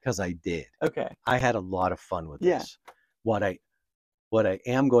 Yeah, because I did. Okay. I had a lot of fun with Yeah. this. What I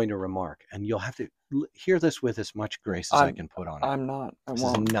am going to remark, and you'll have to hear this with as much grace as I can put on it. I'm not. I This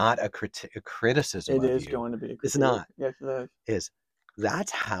won't. is not a criticism It of is you. going to be. It's not. Yes, it is.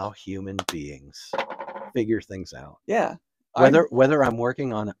 That's how human beings figure things out. Yeah. Whether I'm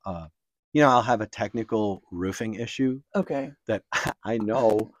working on I'll have a technical roofing issue Okay. that I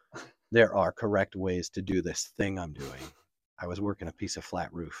know there are correct ways to do this thing I'm doing. I was working a piece of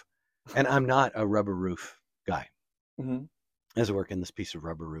flat roof, and I'm not a rubber roof guy. Mm-hmm. I was working this piece of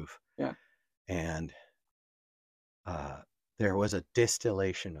rubber roof. Yeah. And there was a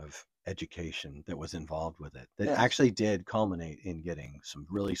distillation of education that was involved with it that Yes. actually did culminate in getting some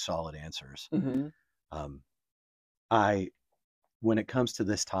really solid answers. Mm-hmm. When it comes to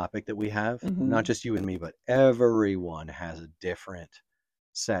this topic that we have, Mhm. not just you and me, but everyone has a different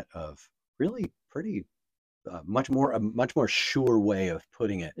set of really pretty a much more sure way of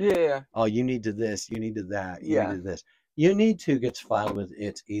putting it. Yeah. Oh, you need to this, you need to that, you Yeah. need to this. You need to gets filed with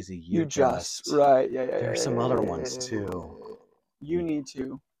it's easy. You just right. Yeah. Yeah. There's yeah, some yeah, other yeah, ones yeah, too. yeah. You need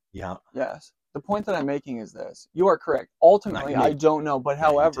to. Yeah. Yes. The point that I'm making is this. You are correct. Ultimately, you I did- don't know, but yeah, you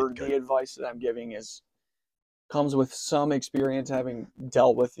did however, good. the advice that I'm giving comes with some experience having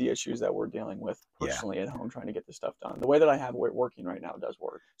dealt with the issues that we're dealing with Yeah. personally at home trying to get this stuff done. The way that I have it working right now does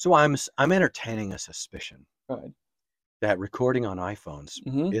work. So I'm entertaining a suspicion Go ahead. that recording on iPhones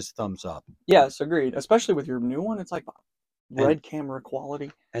Mhm. is thumbs up, Yes, agreed. Especially with your new one, it's like red camera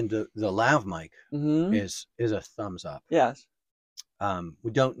quality. and the lav mic Mm-hmm. is a thumbs up. Yes.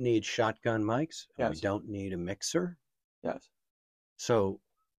 We don't need shotgun mics. And we Yes. don't need a mixer. Yes. So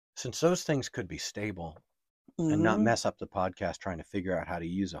since those things could be stable and not Mhm. mess up the podcast trying to figure out how to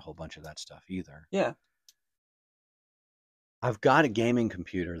use a whole bunch of that stuff either. Yeah. I've got a gaming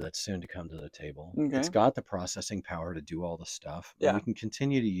computer that's soon to come to the table. Okay. It's got the processing power to do all the stuff. Yeah. We can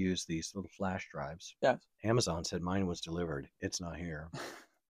continue to use these little flash drives. Yes. Amazon said mine was delivered. It's not here.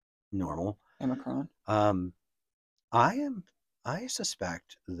 Normal. Omicron. I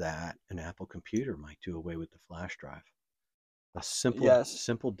suspect that an Apple computer might do away with the flash drive. A Yes.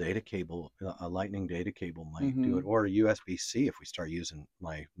 simple data cable, a lightning data cable might do it, Mhm. or a USB-C if we start using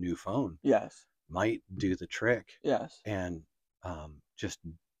my new phone Yes. might do the trick Yes. and just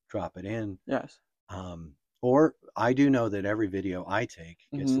drop it in. Yes. Or I do know that every video I take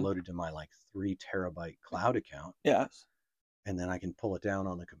gets Mhm. loaded to my like 3 terabyte cloud account, Yes. and then I can pull it down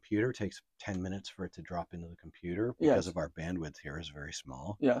on the computer. It takes 10 minutes for it to drop into the computer because Yes. of our bandwidth here is very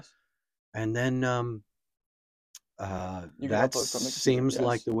small. Yes. And then You can that upload from the computer. seems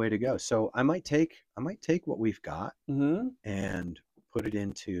like Yes. the way to go. So I might take what we've got Mhm. and put it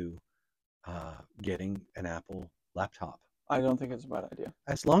into getting an Apple laptop. I don't think it's a bad idea.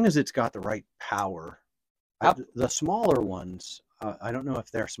 As long as it's got the right power. The smaller ones, I don't know if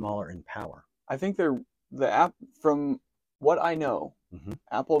they're smaller in power. I think the app, from what I know, Mhm.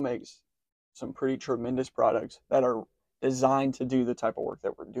 Apple makes some pretty tremendous products that are designed to do the type of work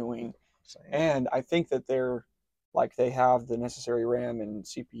that we're doing. And I think that they have the necessary RAM and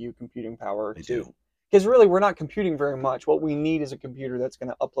CPU computing power They too. do. Because really, we're not computing very much. What we need is a computer that's going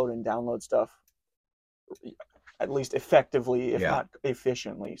to upload and download stuff at least effectively, if Yeah. not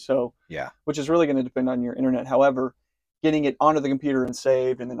efficiently. So, Yeah. which is really going to depend on your internet. However, getting it onto the computer and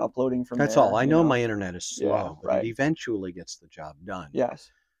saved and then uploading from That's there. all. I know my internet is slow, Yeah, but right. it eventually gets the job done. Yes.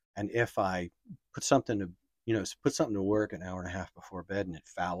 And if I put something to work an hour and a half before bed and it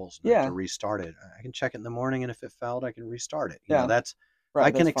fouls and I Yeah. have to restart it, I can check it in the morning, and if it fouled, I can restart it. Yeah. That's Right.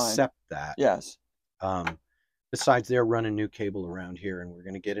 I can That's fine. accept that. Yes. Besides, they're running new cable around here, and we're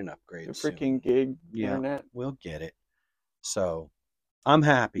going to get an upgrade The soon. freaking gig Yeah, internet. we'll get it. So I'm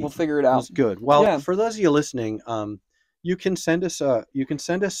happy. We'll figure it It out. was good. Well, Yeah. for those of you listening, you can send us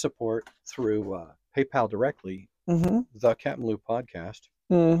support through PayPal directly. Mm-hmm. The Captain Lou podcast.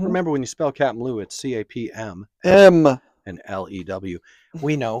 Mm-hmm. Remember, when you spell Captain Lou, it's CAPM M. and LEW.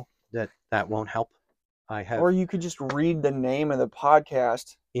 We know that won't help. I have, Or you could just read the name of the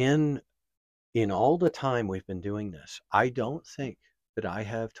podcast. in all the time we've been doing this, I don't think that I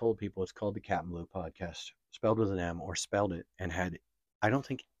have told people it's called the Captain Lou podcast, spelled with an M, or spelled it and I don't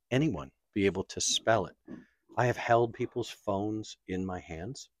think anyone be able to spell it. I have held people's phones in my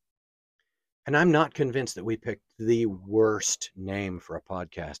hands, and I'm not convinced that we picked the worst name for a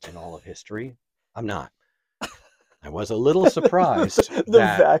podcast in all of history. I'm not. I was a little surprised the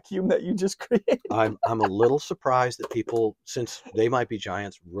vacuum that you just created. I'm a little surprised that people, since They Might Be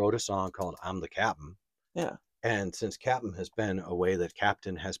Giants, wrote a song called "I'm the Captain." Yeah. And since Captain has been a way that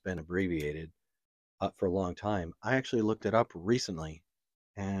Captain has been abbreviated for a long time, I actually looked it up recently,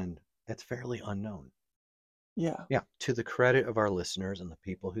 and it's fairly unknown. Yeah. Yeah. To the credit of our listeners and the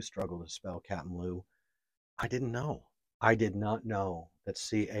people who struggle to spell Captain Lou, I didn't know. I did not know that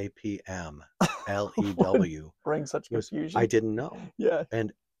CAPMLEW Bring such was. confusion. I didn't know. Yeah.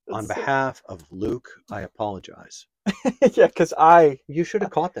 And on That's behalf of Luke, I apologize. Yeah, because You should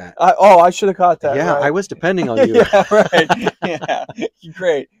have caught that. I should have caught that. Yeah, right. I was depending on you. Yeah, right. Yeah,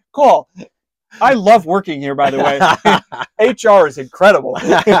 great, cool. I love working here, by the way. HR is incredible.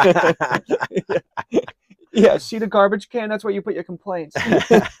 Yeah, see the garbage can? That's where you put your complaints.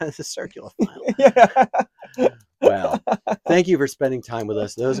 It's a circular file. Yeah. Well, thank you for spending time with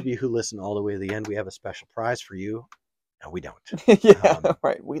us. Those of you who listen all the way to the end, we have a special prize for you. No, we don't. Yeah,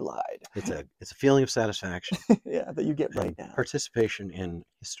 right. We lied. It's a feeling of satisfaction. Yeah, that you get right now. Participation in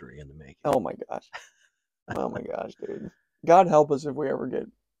history in the making. Oh my gosh. Oh my gosh, dude. God help us if we ever get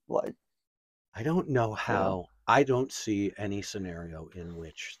like. I don't know how. I don't see any scenario in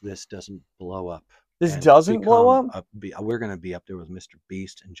which this doesn't blow up. This doesn't blow up? We're going to be up there with Mr.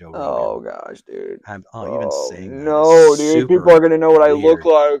 Beast and Joe Rogan. Oh gosh, dude. Even saying that. No, dude. People are going to know what I look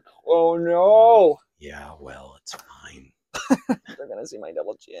like. Oh no. Yeah, well, it's fine. They're going to see my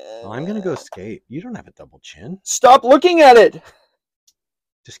double chin. Well, I'm going to go skate. You don't have a double chin. Stop looking at it.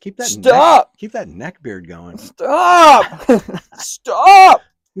 Just keep that keep that neck beard going. Stop. Stop.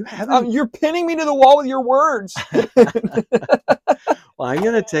 You haven't. You're pinning me to the wall with your words. Well, I'm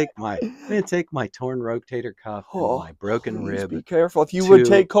gonna take my torn rotator cuff and my broken rib. Be careful. If you would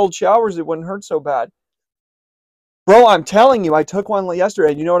take cold showers, it wouldn't hurt so bad. Bro, I'm telling you, I took one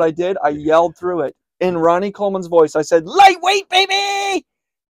yesterday. And you know what I did? I yelled through it in Ronnie Coleman's voice. I said, "Lightweight, baby!"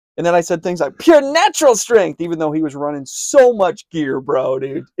 And then I said things like "pure natural strength," even though he was running so much gear, bro,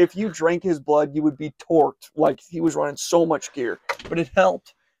 dude. If you drank his blood, you would be torqued. Like, he was running so much gear. But it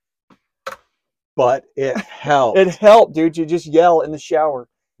helped. But it helped. It helped, dude. You just yell in the shower.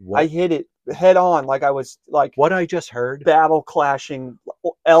 What? I hit it head on, like I was like what I just heard. Battle clashing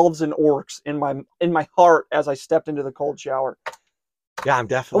elves and orcs in my heart as I stepped into the cold shower. Yeah, I'm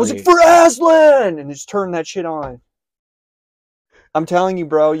definitely. I was like, for Aslan, and just turn that shit on. I'm telling you,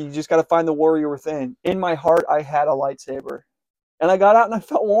 bro, you just got to find the warrior within. In my heart, I had a lightsaber. And I got out and I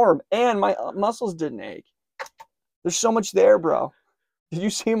felt warm. And my muscles didn't ache. There's so much there, bro. Did you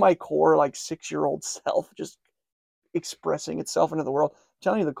see my core, like 6-year-old self just expressing itself into the world? I'm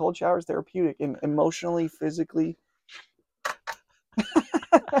telling you, the cold shower is therapeutic, emotionally, physically.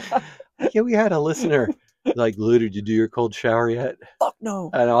 Yeah, we had a listener like, Lou, did you do your cold shower yet? Fuck no.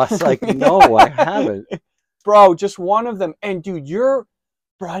 And I was like, no, I haven't. Bro, just one of them. And dude, bro,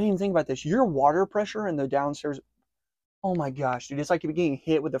 I didn't even think about this. Your water pressure in the downstairs, oh my gosh, dude, it's like you're getting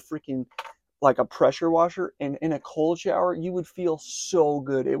hit with a freaking, like a pressure washer. And in a cold shower, you would feel so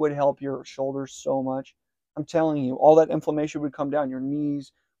good. It would help your shoulders so much. I'm telling you, all that inflammation would come down. Your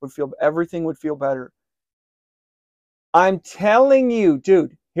knees would feel, everything would feel better. I'm telling you,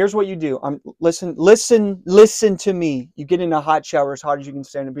 dude, here's what you do. Listen to me. You get in a hot shower as hot as you can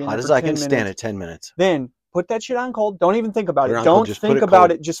stand and be in Hot there as for I 10 can minutes. stand it, 10 minutes. Then put that shit on cold. Don't even think about Put it. it on cold, Don't just put think it about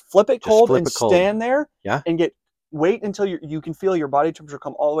cold. it. Just flip it Just cold flip and it cold. stand there. Yeah. And wait until you can feel your body temperature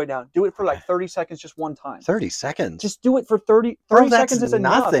come all the way down. Do it for like 30 seconds just one time. 30 seconds? Just do it for 30 Bro, seconds is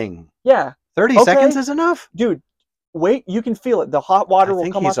enough. nothing. Yeah. 30 Okay. seconds is enough? Dude, wait, you can feel it. The hot water will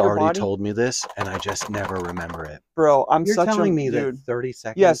come off your body. I think he's already told me this, and I just never remember it. Bro, You're telling me that 30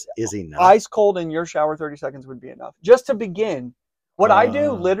 seconds is enough? Ice cold in your shower, 30 seconds would be enough. Just to begin. What I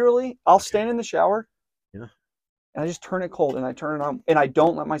do, literally, I'll stand in the shower. Yeah. And I just turn it cold and I turn it on. And I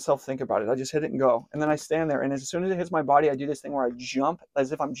don't let myself think about it. I just hit it and go. And then I stand there. And as soon as it hits my body, I do this thing where I jump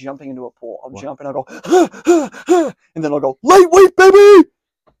as if I'm jumping into a pool. I'll jump and I'll go, and then I'll go, lightweight, baby!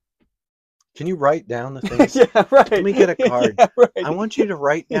 Can you write down the things? Yeah, right. Let me get a card. Yeah, right. I want you to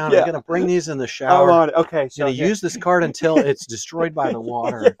write down. Yeah. I'm going to bring these in the shower. I'm on it. Okay. So I'm going to use this card until it's destroyed by the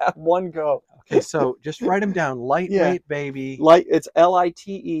water. Yeah, one go. Okay, so just write them down. Lightweight, baby. It's Lite.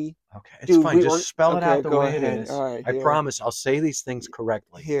 Okay, it's fine. Just spell it out the way ahead. it is. All right, I promise I'll say these things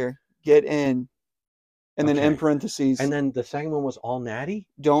correctly. Here, get in. And then in parentheses. And then the second one was all natty?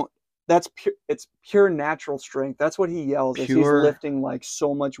 That's pure. It's pure natural strength. That's what he yells as he's lifting like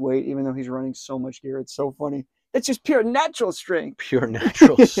so much weight, even though he's running so much gear. It's so funny. It's just pure natural strength. Pure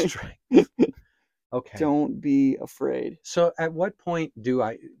natural strength. Okay. Don't be afraid. So at what point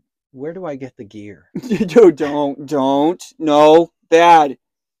where do I get the gear? Dude, don't. No, bad.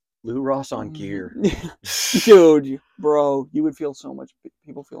 Lou Ross on gear. Dude, bro, you would feel so much.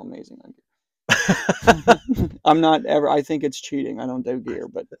 People feel amazing on gear. I think it's cheating. I don't do gear,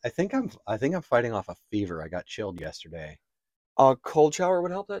 but I think I'm fighting off a fever. I got chilled yesterday. A cold shower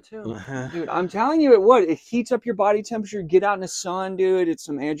would help that too. Dude, I'm telling you, it heats up your body temperature. Get out in the sun, dude. It's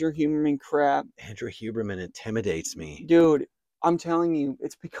some Andrew Huberman crap. Andrew Huberman intimidates me. Dude, I'm telling you,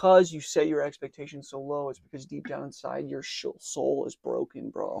 it's because you set your expectations so low. It's because deep down inside your soul is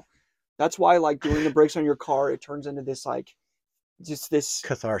broken, bro. That's why, like, doing the brakes on your car, it turns into this, like, just this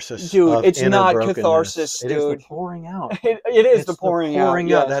catharsis. Dude, it's not catharsis, dude. It is the pouring out. It is the pouring out.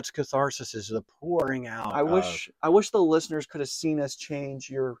 Yes. That's catharsis, is the pouring out. I wish the listeners could have seen us change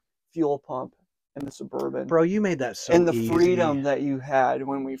your fuel pump in the Suburban. Bro, you made that so easy. And the easy. freedom that you had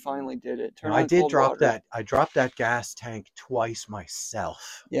when we finally did it. I did drop that. I dropped that gas tank twice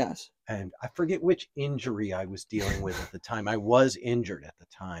myself. Yes. And I forget which injury I was dealing with at the time. I was injured at the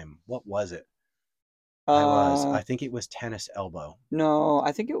time. What was it? I think it was tennis elbow. No,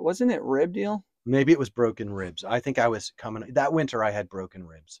 I think it wasn't it rib deal. Maybe it was broken ribs. I think I was coming that winter. I had broken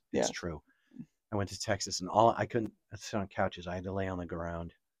ribs. It's true. I went to Texas and I couldn't sit on couches. I had to lay on the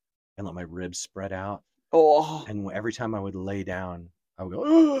ground and let my ribs spread out. Oh. And every time I would lay down, I would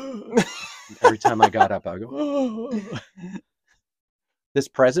go. Every time I got up, I would go. This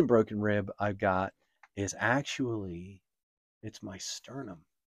present broken rib I've got is actually, it's my sternum.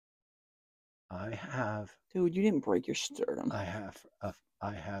 Dude, you didn't break your sternum. I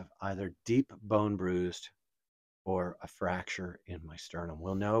have either deep bone bruised or a fracture in my sternum.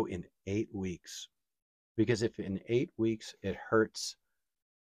 We'll know in 8 weeks, because if in 8 weeks it hurts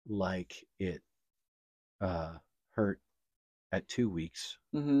like it hurt at 2 weeks,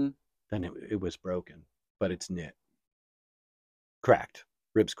 then it was broken, but it's knit, cracked.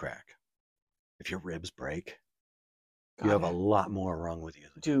 Ribs crack. If your ribs break, you have a lot more wrong with you.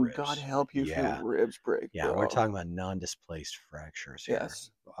 Dude, God help you if your ribs break. Yeah, bro. we're talking about non-displaced fractures here. Yes.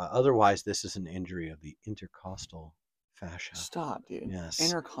 Otherwise, this is an injury of the intercostal fascia. Stop, dude. Yes.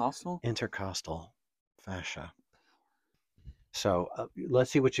 Intercostal? Intercostal fascia. So let's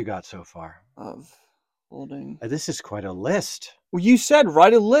see what you got so far. Of holding. This is quite a list. Well, you said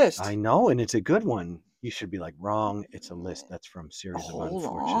write a list. I know, and it's a good one. You should be like, wrong. It's a list that's from Series of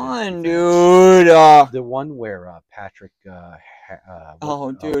Unfortunate on, Events. Dude. The one where Patrick...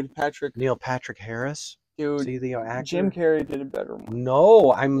 Patrick. Neil Patrick Harris. Dude, See the actor? Jim Carrey did a better one.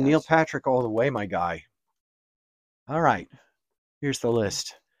 No, I'm Neil Yes. Patrick all the way, my guy. All right, here's the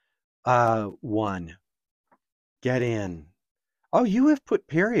list. 1. Get in. Oh, you have put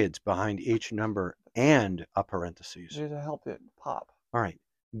periods behind each number and a parentheses. To help it pop. All right,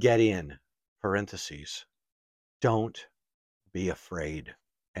 get in, parentheses. Don't be afraid,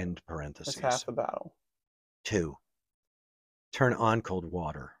 end parentheses. That's half the battle. 2. Turn on cold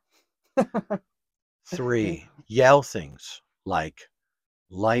water. 3. Yell things like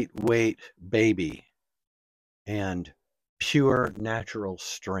lightweight baby and pure natural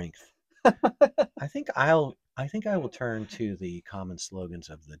strength. I think I will turn to the common slogans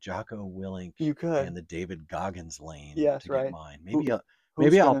of the Jocko Willink You could. and the David Goggins lane Yes, to get right. mine. Who's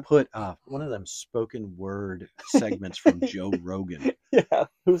Maybe I'll gonna- put one of them spoken word segments from Joe Rogan. Yeah.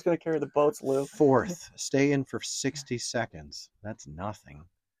 Who's gonna carry the boats, Lou? 4th, stay in for 60 seconds. That's nothing.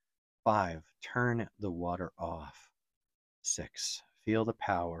 5, turn the water off. 6, feel the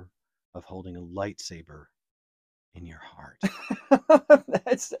power of holding a lightsaber in your heart.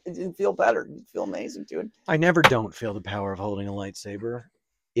 You'd feel better. You'd feel amazing, dude. I never don't feel the power of holding a lightsaber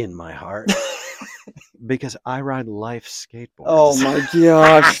in my heart because I ride life skateboards. Oh my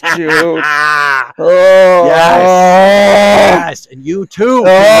gosh, dude. Oh, yes, and you too.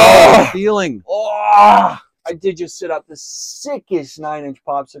 Oh. Feeling. Oh, I did just sit up the sickest 9-inch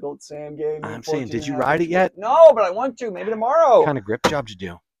popsicle that Sam gave me. I'm saying, did you 14.5 ride it inch. yet? No, but I want to. Maybe tomorrow. What kind of grip jobs you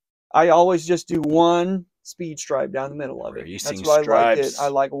do? I always just do one speed stripe down the middle of it. Racing That's why I like it. stripes. I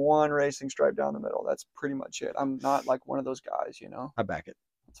like one racing stripe down the middle. That's pretty much it. I'm not like one of those guys, you know. I back it.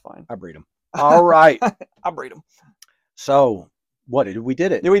 That's fine. I breed them. All right. I breed them. So, what did we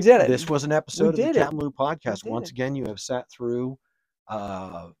did it? Yeah, we did it. This was an episode of the did it. Captain Lou podcast. We did Once it. again, you have sat through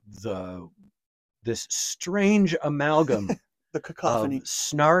this strange amalgam The cacophony. of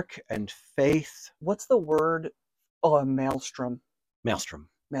snark and faith. What's the word? Oh, a maelstrom. Maelstrom,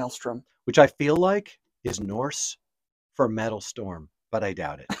 Maelstrom. which I feel like is Norse for metal storm, but I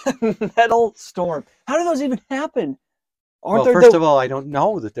doubt it. Metal storm. How do those even happen? Well, first of all, I don't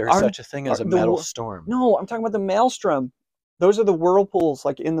know that there's Aren't- such a thing as a the metal wo- storm. No, I'm talking about the maelstrom. Those are the whirlpools,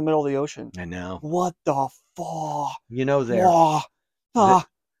 like in the middle of the ocean. I know. What the fuck? You know there. Hold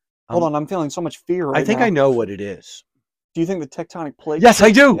on, I'm feeling so much fear right I think now. I know what it is. Do you think the tectonic plate? Yes,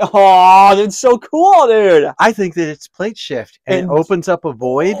 I do. Oh, that's so cool, dude. I think that it's plate shift and And- it opens up a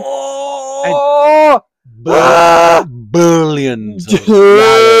void. Oh, Billions of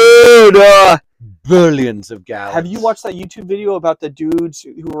dude. gallons. Billions of gallons. Have you watched that YouTube video about the dudes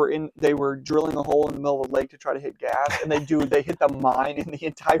who were they were drilling a hole in the middle of a lake to try to hit gas, and they hit the mine and the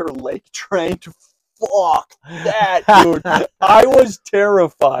entire lake drained. Fuck that, dude. I was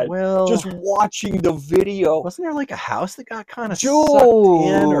terrified Well, just watching the video. wasn't there like a house that got kind of sucked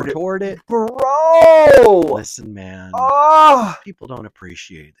in or Dude. toward it? Bro. Listen, man. Ah. People don't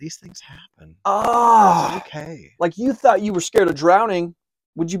appreciate these things happen. Ah. It's okay. Like you thought you were scared of drowning.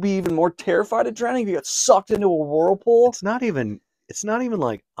 Would you be even more terrified of drowning if you got sucked into a whirlpool? It's not even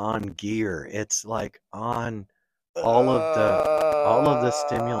like on gear. It's like on all of the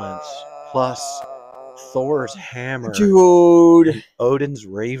stimulants plus Thor's hammer, Dude. Odin's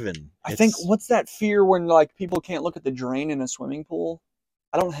raven. I think It's- what's that fear when like people can't look at the drain in a swimming pool?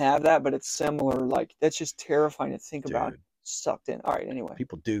 I don't have that, but it's similar. Like that's just terrifying to think about. dude, Sucked in. All right, anyway.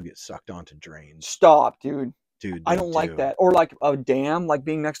 people do get sucked onto drains, Stop, dude. dude. I they don't like do. that. Or like a dam, like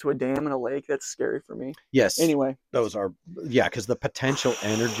being next to a dam in a lake. That's scary for me. Yes, Anyway. those are because the potential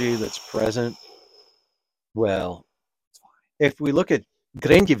energy that's present. Well, if we look at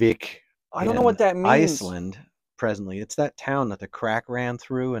Grindavik, I don't know what that means. Iceland presently, it's that town that the crack ran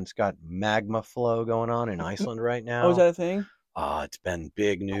through, and it's got magma flow going on in Iceland right now. Oh, is that a thing? It's been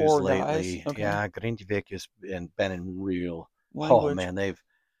big news Poor lately. guys. Okay. Yeah, Grindavik has been in real. Oh Language. man, they've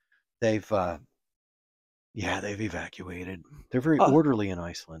evacuated. They're very Oh. orderly in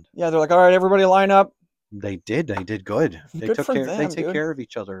Iceland. Yeah, they're like, all right, everybody line up. They did good. They Good took for care. They them, take dude. care of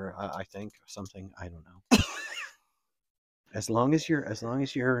each other. I think something. I don't know. As long as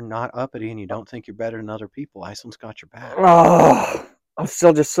you're not uppity and you don't think you're better than other people, Iceland's got your back. Oh, I'm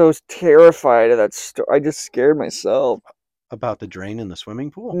still just so terrified of that story. I just scared myself. About the drain in the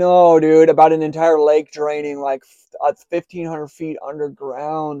swimming pool? No, dude, about an entire lake draining like 1,500 feet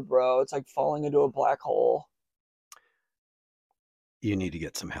underground, bro. It's like falling into a black hole. You need to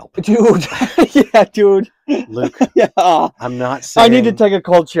get some help. Dude, yeah, dude. Luke, Yeah. I'm not saying I need to take a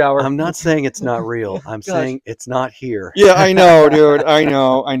cold shower. I'm not saying it's not real. I'm Gosh. saying it's not here. Yeah, I know, dude. I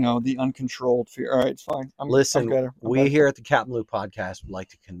know. The uncontrolled fear. All right, it's fine. Listen, I'm better. I'm we better. here at the Captain Lou podcast would like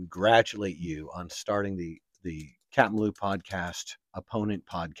to congratulate you on starting the Captain Lou podcast, opponent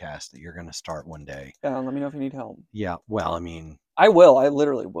podcast that you're going to start one day. Yeah, let me know if you need help. Yeah. Well, I mean, I will. I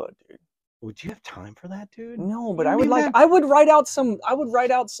literally would, dude. would you have time for that, dude? No, but You I would don't even have- I would write out some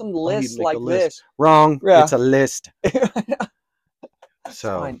you'd lists make a like list. this. Wrong. Yeah. It's a list.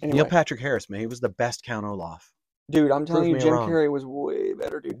 So fine. Neil Anyway. Patrick Harris, man, he was the best Count Olaf. Dude, I'm telling you, me Jim wrong. Carrey was way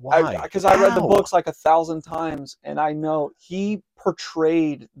better, dude. Why? Because I read the How? books like 1,000 times, and I know he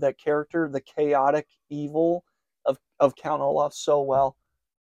portrayed the character, the chaotic evil of Count Olaf so well.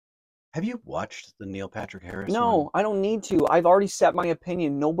 Have you watched the Neil Patrick Harris? No, one? I don't need to. I've already set my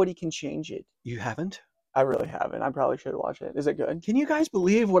opinion. Nobody can change it. You haven't? I really haven't. I probably should watch it. Is it good? Can you guys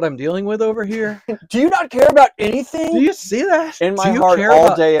believe what I'm dealing with over here? Do you not care about anything? Do you see that? In my Do you heart, care all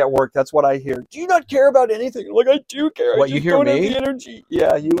about- day at work, that's what I hear. Do you not care about anything? I'm like, I do care. What, I you just hear don't have me? the energy.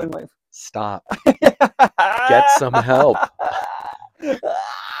 Yeah, you and my. Stop. Get some help.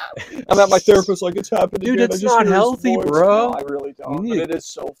 I'm at my therapist like it's happening. Dude, again. it's I just not hear his healthy, voice. bro. No, I really don't. need But to it is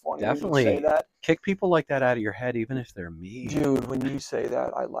so funny definitely when you say that. Kick people like that out of your head, even if they're mean. Dude, when you say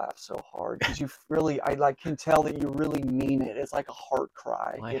that, I laugh so hard because you really, I like can tell that you really mean it. It's like a heart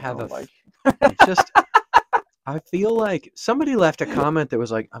cry. I you have know, a like. It's just, I feel like somebody left a comment that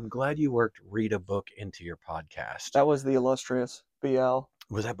was like, I'm glad you worked read a book into your podcast. That was the illustrious BL.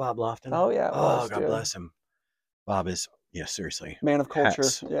 Was that Bob Lofton? Oh yeah. It Oh, was, God dude. bless him. Bob is, yeah, seriously. Man of culture.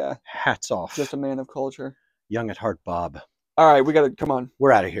 Hats. Yeah. Hats off. Just a man of culture. Young at heart, Bob. All right, we got to come on.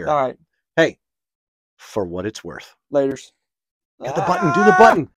 We're out of here. All right, Hey, for what it's worth. laters. Hit the button. Do the button.